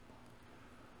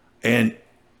 and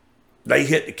they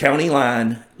hit the county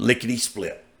line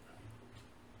lickety-split.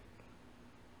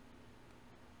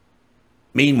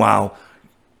 Meanwhile,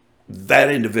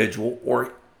 that individual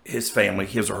or his family,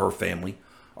 his or her family,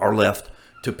 are left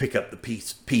to pick up the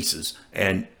pieces.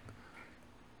 And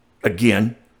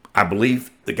again, I believe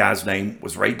the guy's name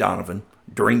was Ray Donovan,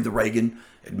 during the Reagan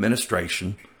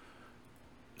administration,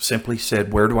 simply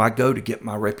said, where do I go to get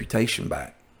my reputation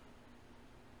back?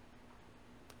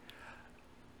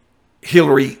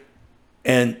 Hillary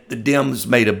and the Dems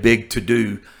made a big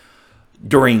to-do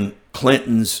during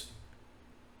Clinton's,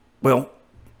 well,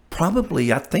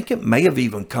 probably, I think it may have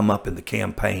even come up in the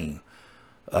campaign,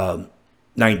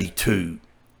 92.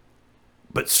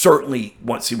 But certainly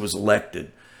once he was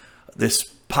elected, this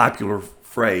popular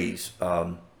phrase,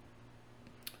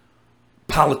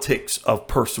 politics of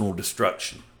personal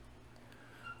destruction.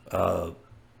 The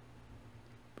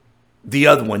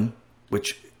other one,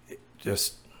 which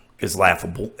just is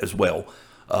laughable as well,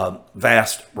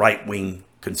 vast right-wing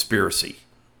conspiracy.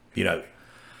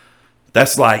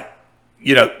 That's like,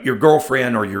 your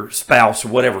girlfriend or your spouse or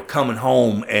whatever coming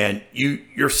home, and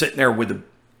you're sitting there with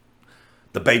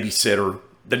the babysitter,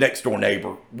 the next door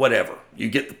neighbor, whatever. You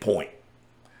get the point.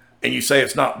 And you say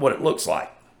it's not what it looks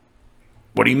like.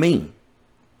 What do you mean?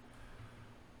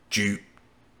 Do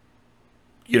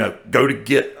you go to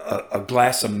get a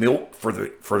glass of milk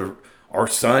for our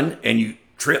son, and you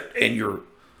tripped and you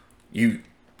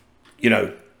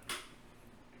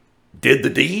did the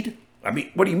deed? I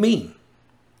mean, what do you mean?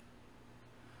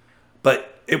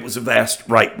 But it was a vast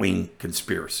right-wing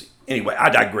conspiracy. Anyway, I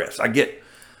digress. I get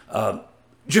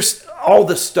just all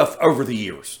this stuff over the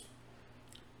years.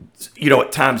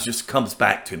 At times just comes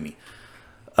back to me.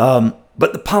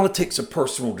 But the politics of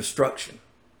personal destruction.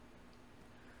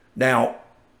 Now,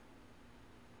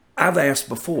 I've asked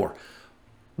before,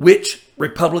 which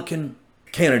Republican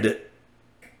candidate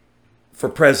for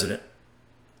president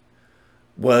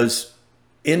was,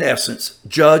 in essence,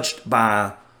 judged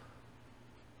by,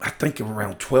 I think,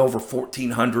 around 12 or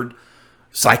 1,400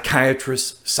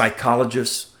 psychiatrists,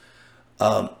 psychologists,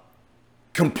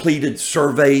 completed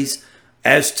surveys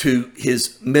as to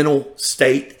his mental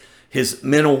state, his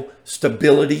mental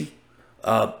stability,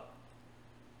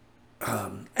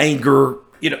 anger,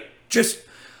 just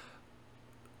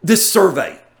this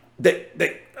survey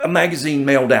that a magazine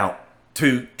mailed out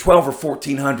to 12 or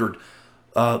 1,400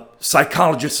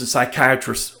 psychologists and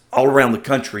psychiatrists all around the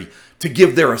country to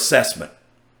give their assessment.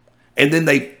 And then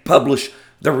they publish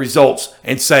the results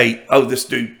and say, oh, this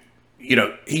dude,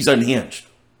 he's unhinged.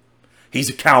 He's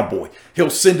a cowboy. He'll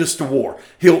send us to war.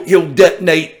 He'll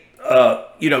detonate.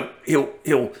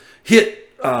 He'll hit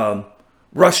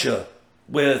Russia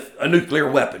with a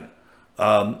nuclear weapon.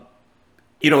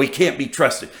 He can't be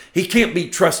trusted. He can't be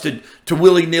trusted to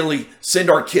willy-nilly send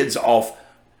our kids off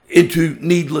into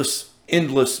needless,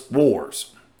 endless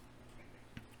wars.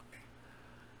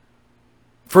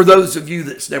 For those of you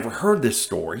that's never heard this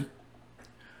story,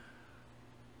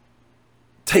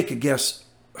 take a guess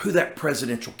who that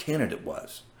presidential candidate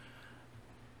was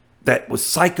that was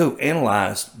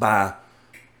psychoanalyzed by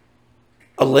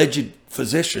alleged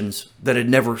physicians that had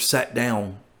never sat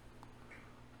down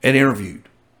and interviewed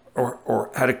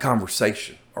or had a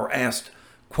conversation or asked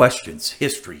questions,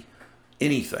 history,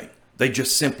 anything. They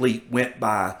just simply went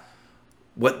by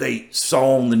what they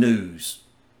saw on the news,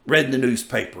 read in the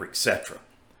newspaper, etc.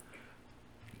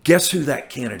 Guess who that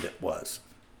candidate was?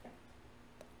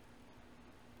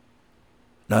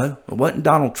 No, it wasn't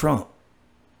Donald Trump.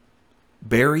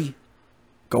 Barry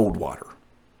Goldwater,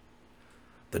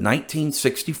 the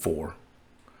 1964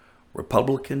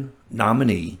 Republican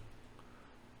nominee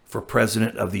for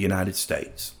President of the United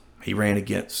States. He ran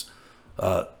against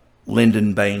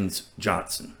Lyndon Baines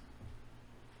Johnson.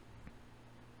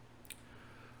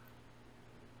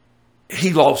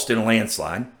 He lost in a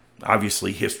landslide.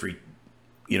 Obviously, history,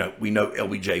 we know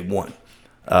LBJ won.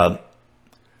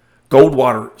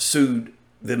 Goldwater sued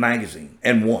the magazine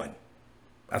and won.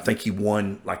 I think he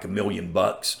won like $1 million.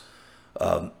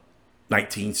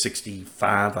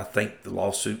 1965, I think the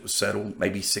lawsuit was settled,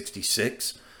 maybe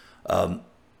 66.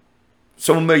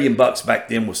 So $1 million back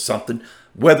then was something.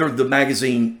 Whether the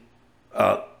magazine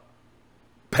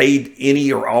paid any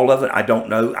or all of it, I don't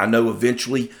know. I know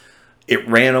eventually it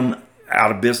ran them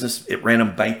out of business. It ran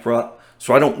them bankrupt.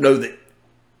 So I don't know that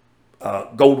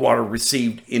Goldwater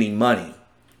received any money.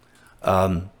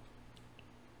 But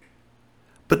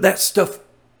that stuff,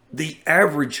 the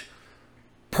average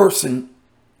person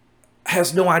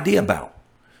has no idea about.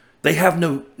 They have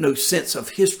no sense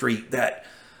of history that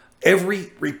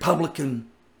every Republican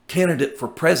candidate for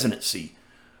presidency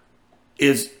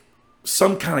is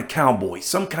some kind of cowboy,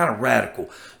 some kind of radical,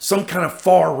 some kind of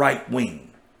far right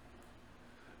wing.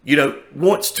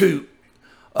 Wants to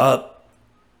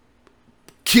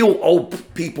kill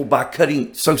old people by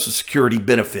cutting Social Security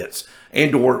benefits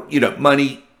and or,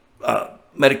 money,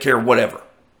 Medicare, whatever.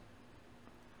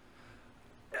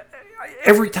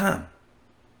 Every time,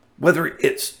 whether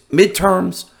it's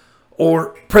midterms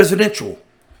or presidential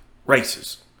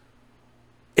races,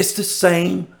 it's the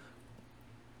same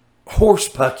horse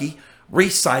pucky,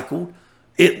 recycled,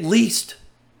 at least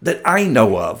that I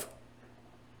know of,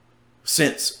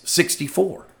 since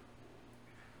 64.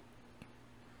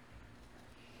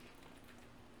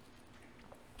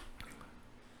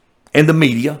 And the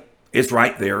media is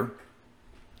right there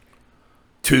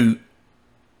to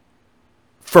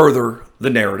further the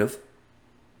narrative,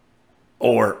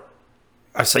 or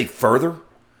I say further,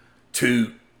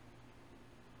 to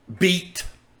beat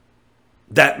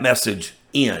that message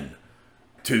in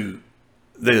to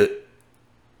the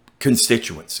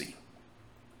constituency.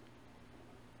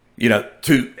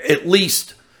 To at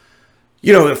least,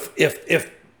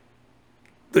 if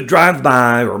the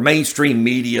drive-by or mainstream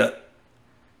media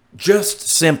just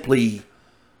simply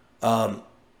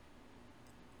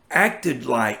acted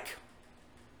like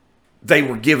they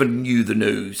were giving you the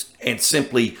news and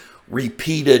simply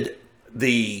repeated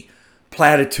the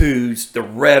platitudes, the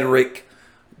rhetoric,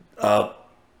 the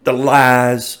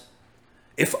lies.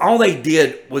 If all they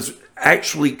did was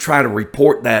actually try to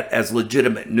report that as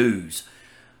legitimate news,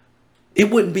 it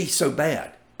wouldn't be so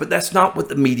bad. But that's not what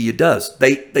the media does.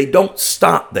 They don't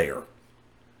stop there.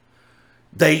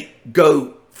 They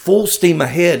go full steam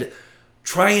ahead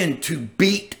trying to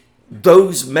beat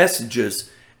those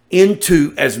messages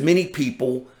into as many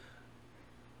people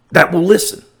that will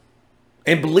listen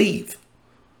and believe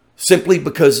simply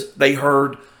because they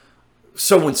heard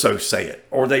so-and-so say it,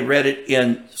 or they read it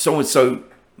in so-and-so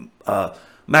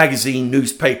magazine,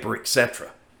 newspaper,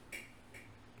 etc.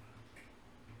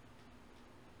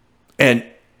 And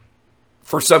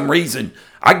for some reason,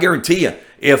 I guarantee you,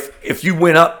 if you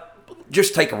went up,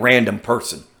 just take a random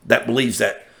person that believes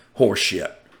that horse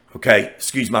shit, okay?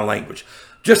 Excuse my language.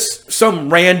 Just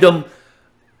some random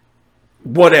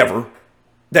whatever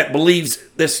that believes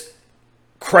this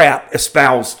crap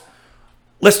espoused.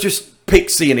 Let's just pick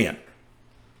CNN.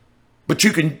 But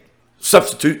you can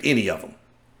substitute any of them.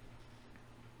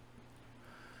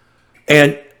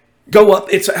 And go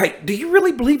up. It's, hey, do you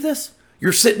really believe this?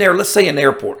 You're sitting there, let's say in the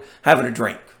airport, having a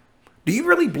drink. Do you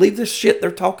really believe this shit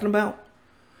they're talking about?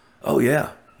 Oh,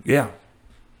 yeah. Yeah.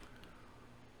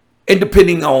 And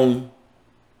depending on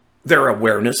their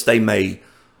awareness. They may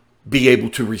be able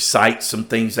to recite some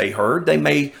things they heard. They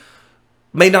may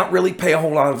not really pay a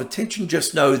whole lot of attention.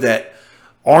 Just know that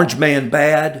orange man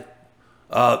bad,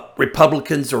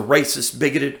 Republicans are racist,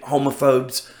 bigoted,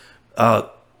 homophobes,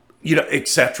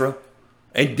 etc.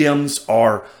 And Dems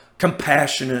are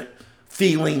compassionate,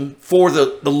 feeling for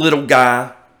the little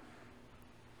guy,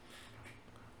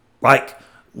 like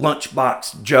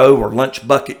Lunchbox Joe or Lunch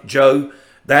Bucket Joe,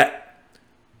 that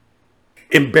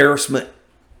embarrassment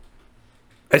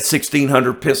at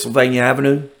 1600 Pennsylvania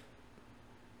Avenue.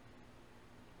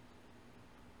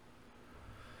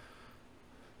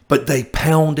 But they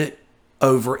pound it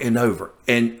over and over.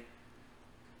 And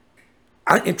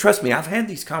trust me, I've had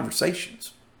these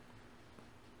conversations.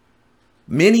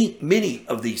 Many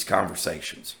of these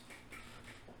conversations.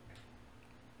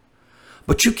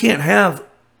 But you can't have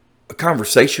a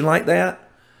conversation like that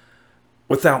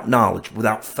without knowledge,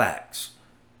 without facts.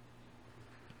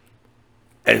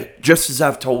 And just as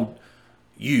I've told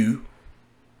you,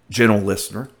 gentle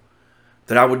listener,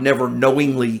 that I would never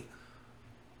knowingly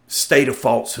state a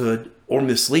falsehood or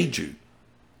mislead you.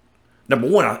 Number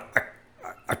one,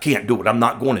 I can't do it. I'm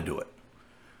not going to do it.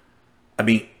 I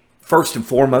mean, first and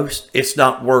foremost, it's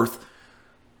not worth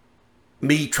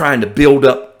me trying to build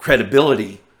up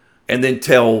credibility and then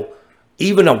tell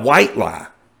even a white lie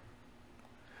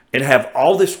and have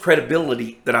all this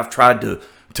credibility that I've tried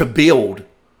to build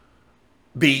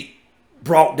be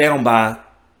brought down by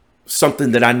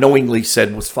something that I knowingly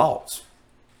said was false.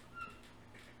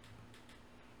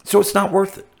 So it's not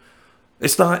worth it.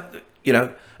 It's not,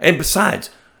 and besides,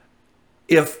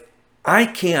 if I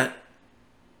can't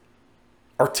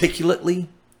articulately,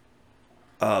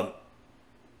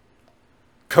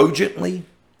 cogently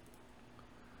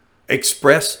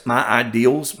express my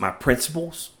ideals, my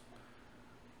principles,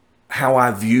 how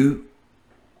I view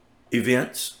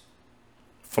events,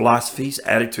 philosophies,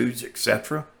 attitudes,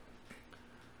 etc.,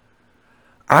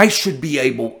 I should be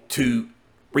able to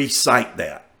recite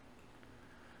that.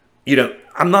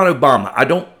 I'm not Obama. I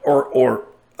don't, or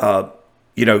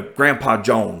Grandpa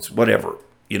Jones, whatever,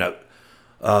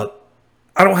 I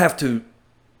don't have to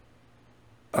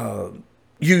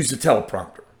use a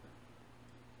teleprompter.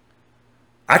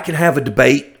 I can have a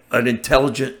debate, an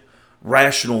intelligent,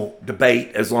 rational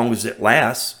debate, as long as it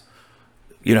lasts,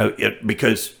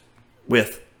 because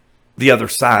with the other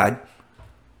side,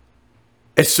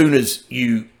 as soon as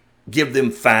you give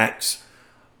them facts,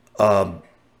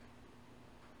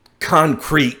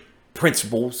 concrete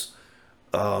principles,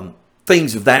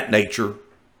 things of that nature,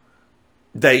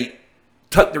 they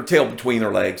tuck their tail between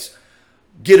their legs,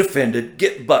 get offended,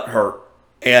 get butthurt,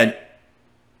 and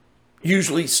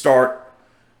usually start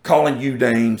calling you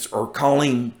names or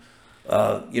calling,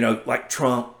 like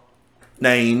Trump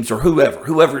names or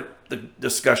whoever the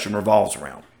discussion revolves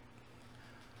around.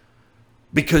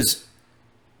 Because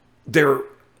their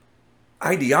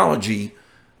ideology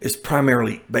is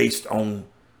primarily based on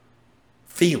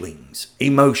feelings,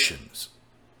 emotions,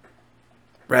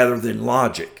 rather than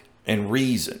logic and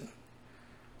reason.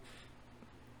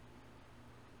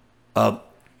 I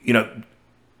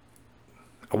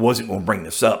wasn't going to bring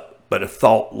this up, but a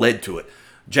thought led to it.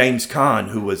 James Caan,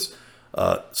 who was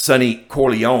Sonny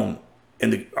Corleone in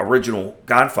the original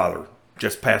Godfather,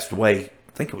 just passed away.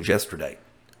 I think it was yesterday.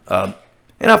 And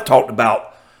I've talked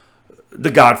about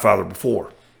the Godfather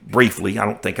before, briefly. I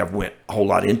don't think I've went a whole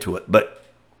lot into it, but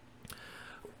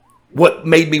what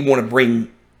made me want to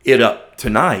bring it up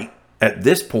tonight at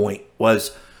this point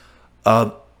was,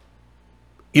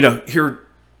 here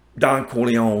Don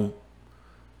Corleone,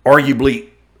 arguably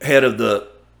head of the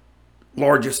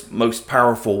largest, most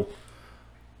powerful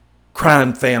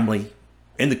crime family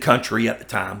in the country at the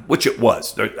time, which it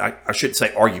was. I should say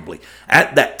arguably.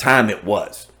 At that time it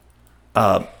was.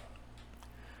 And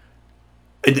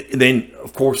then,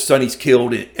 of course, Sonny's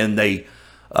killed, and they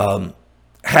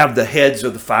have the heads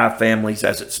of the five families,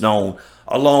 as it's known,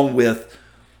 along with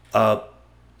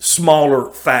smaller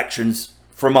factions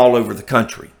from all over the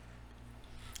country,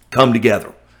 come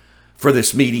together for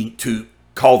this meeting to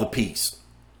call the peace.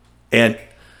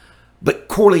 But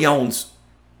Corleone's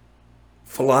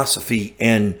philosophy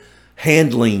and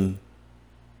handling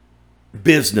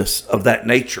business of that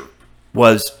nature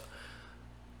was,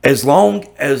 as long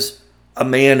as a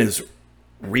man is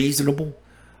reasonable,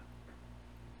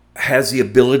 has the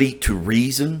ability to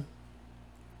reason,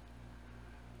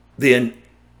 then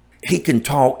he can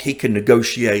talk, he can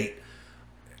negotiate,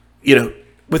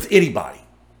 with anybody.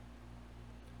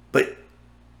 But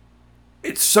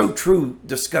it's so true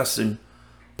discussing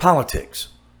politics,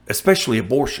 especially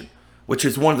abortion, which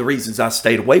is one of the reasons I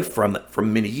stayed away from it for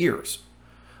many years.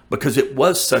 because it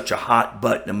was such a hot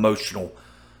button emotional,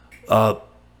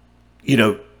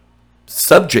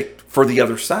 subject for the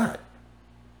other side.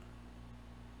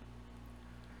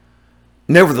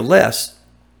 Nevertheless,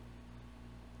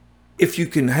 if you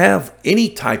can have any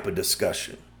type of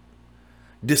discussion,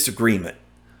 disagreement,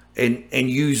 and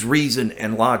use reason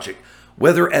and logic,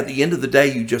 whether at the end of the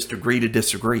day you just agree to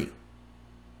disagree.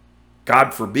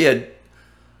 God forbid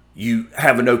you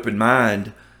have an open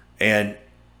mind and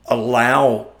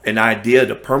allow an idea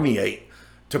to permeate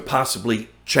to possibly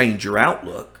change your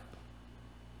outlook,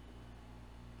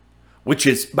 which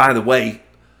is, by the way,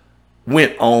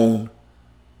 went on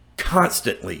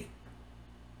constantly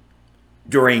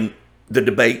during the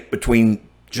debate between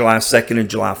July 2nd and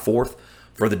July 4th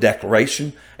for the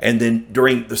Declaration, and then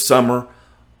during the summer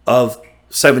of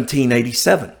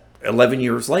 1787, 11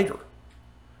 years later,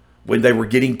 when they were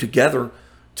getting together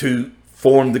to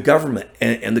form the government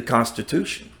and the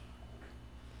Constitution.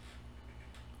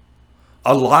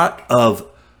 A lot of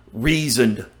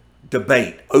reasoned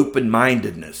debate,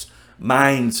 open-mindedness,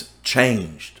 minds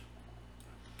changed.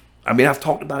 I mean, I've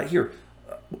talked about it here.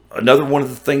 Another one of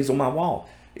the things on my wall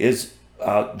is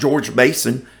George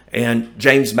Mason and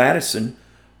James Madison,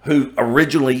 who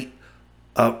originally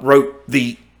wrote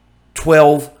the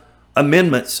 12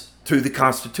 amendments to the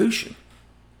Constitution.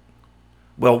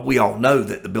 Well, we all know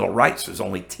that the Bill of Rights was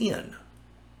only 10.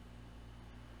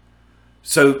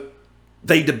 So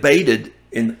they debated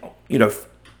in,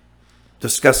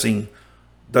 discussing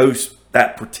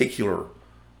that particular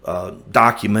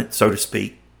document, so to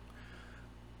speak,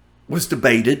 was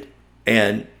debated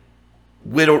and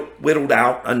whittled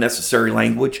out unnecessary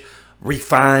language,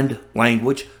 refined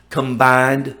language,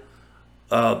 combined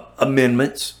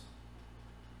amendments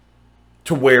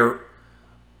to where,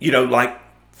 like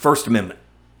First Amendment,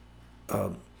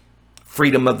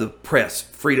 freedom of the press,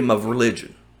 freedom of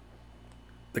religion.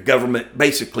 The government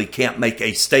basically can't make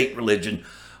a state religion,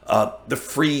 the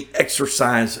free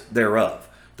exercise thereof,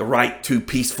 the right to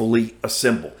peacefully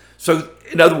assemble. So,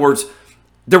 in other words,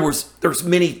 there's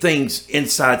many things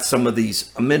inside some of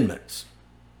these amendments.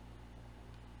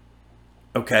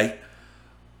 Okay?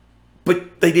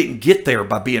 But they didn't get there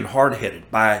by being hard-headed,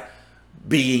 by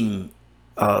being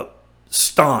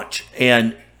staunch,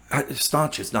 and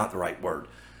staunch is not the right word,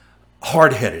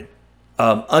 hard-headed,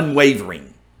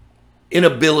 unwavering,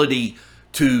 inability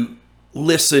to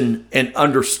listen and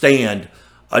understand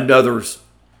another's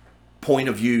point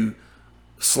of view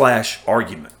 /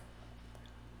 argument.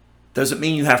 Doesn't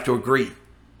mean you have to agree.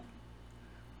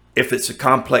 If it's a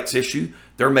complex issue,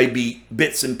 there may be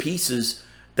bits and pieces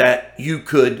that you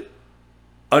could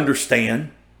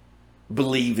understand,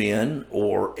 believe in,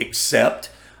 or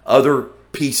accept. Other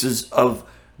pieces of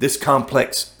this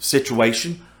complex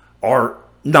situation are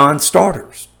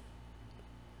non-starters.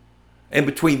 And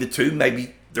between the two,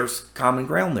 maybe there's common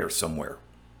ground there somewhere.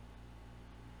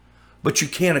 But you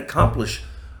can't accomplish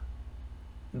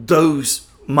those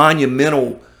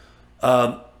monumental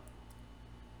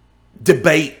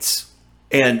debates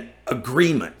and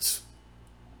agreements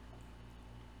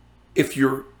if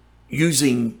you're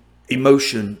using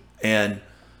emotion and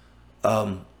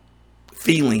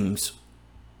feelings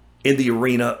in the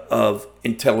arena of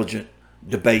intelligent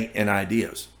debate and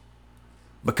ideas.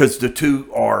 Because the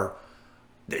two are,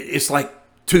 it's like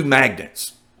two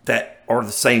magnets that are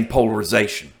the same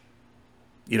polarization.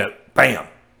 Bam,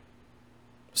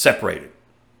 separated.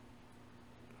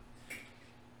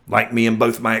 Like me and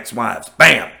both my ex-wives.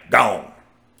 Bam, gone.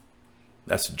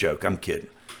 That's a joke, I'm kidding.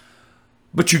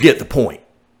 But you get the point.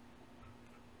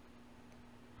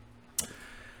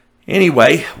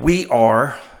 Anyway, we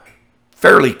are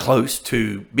fairly close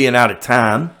to being out of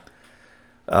time.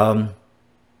 I'm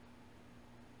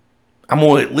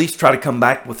going to at least try to come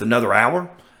back with another hour.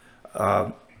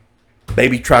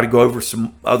 Maybe try to go over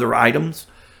some other items.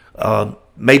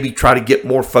 Maybe try to get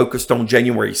more focused on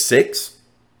January 6th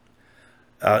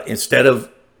instead of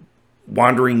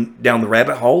wandering down the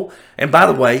rabbit hole. And by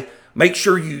the way, make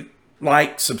sure you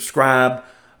like, subscribe,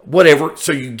 whatever,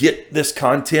 so you get this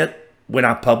content when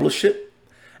I publish it.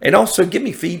 And also give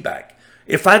me feedback.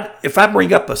 If I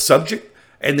bring up a subject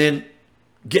and then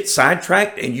get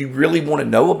sidetracked and you really want to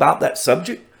know about that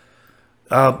subject,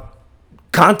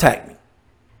 contact me.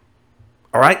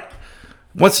 All right?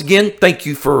 Once again, thank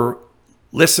you for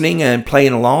listening and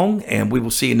playing along, and we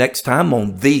will see you next time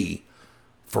on The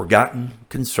Forgotten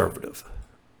Conservative.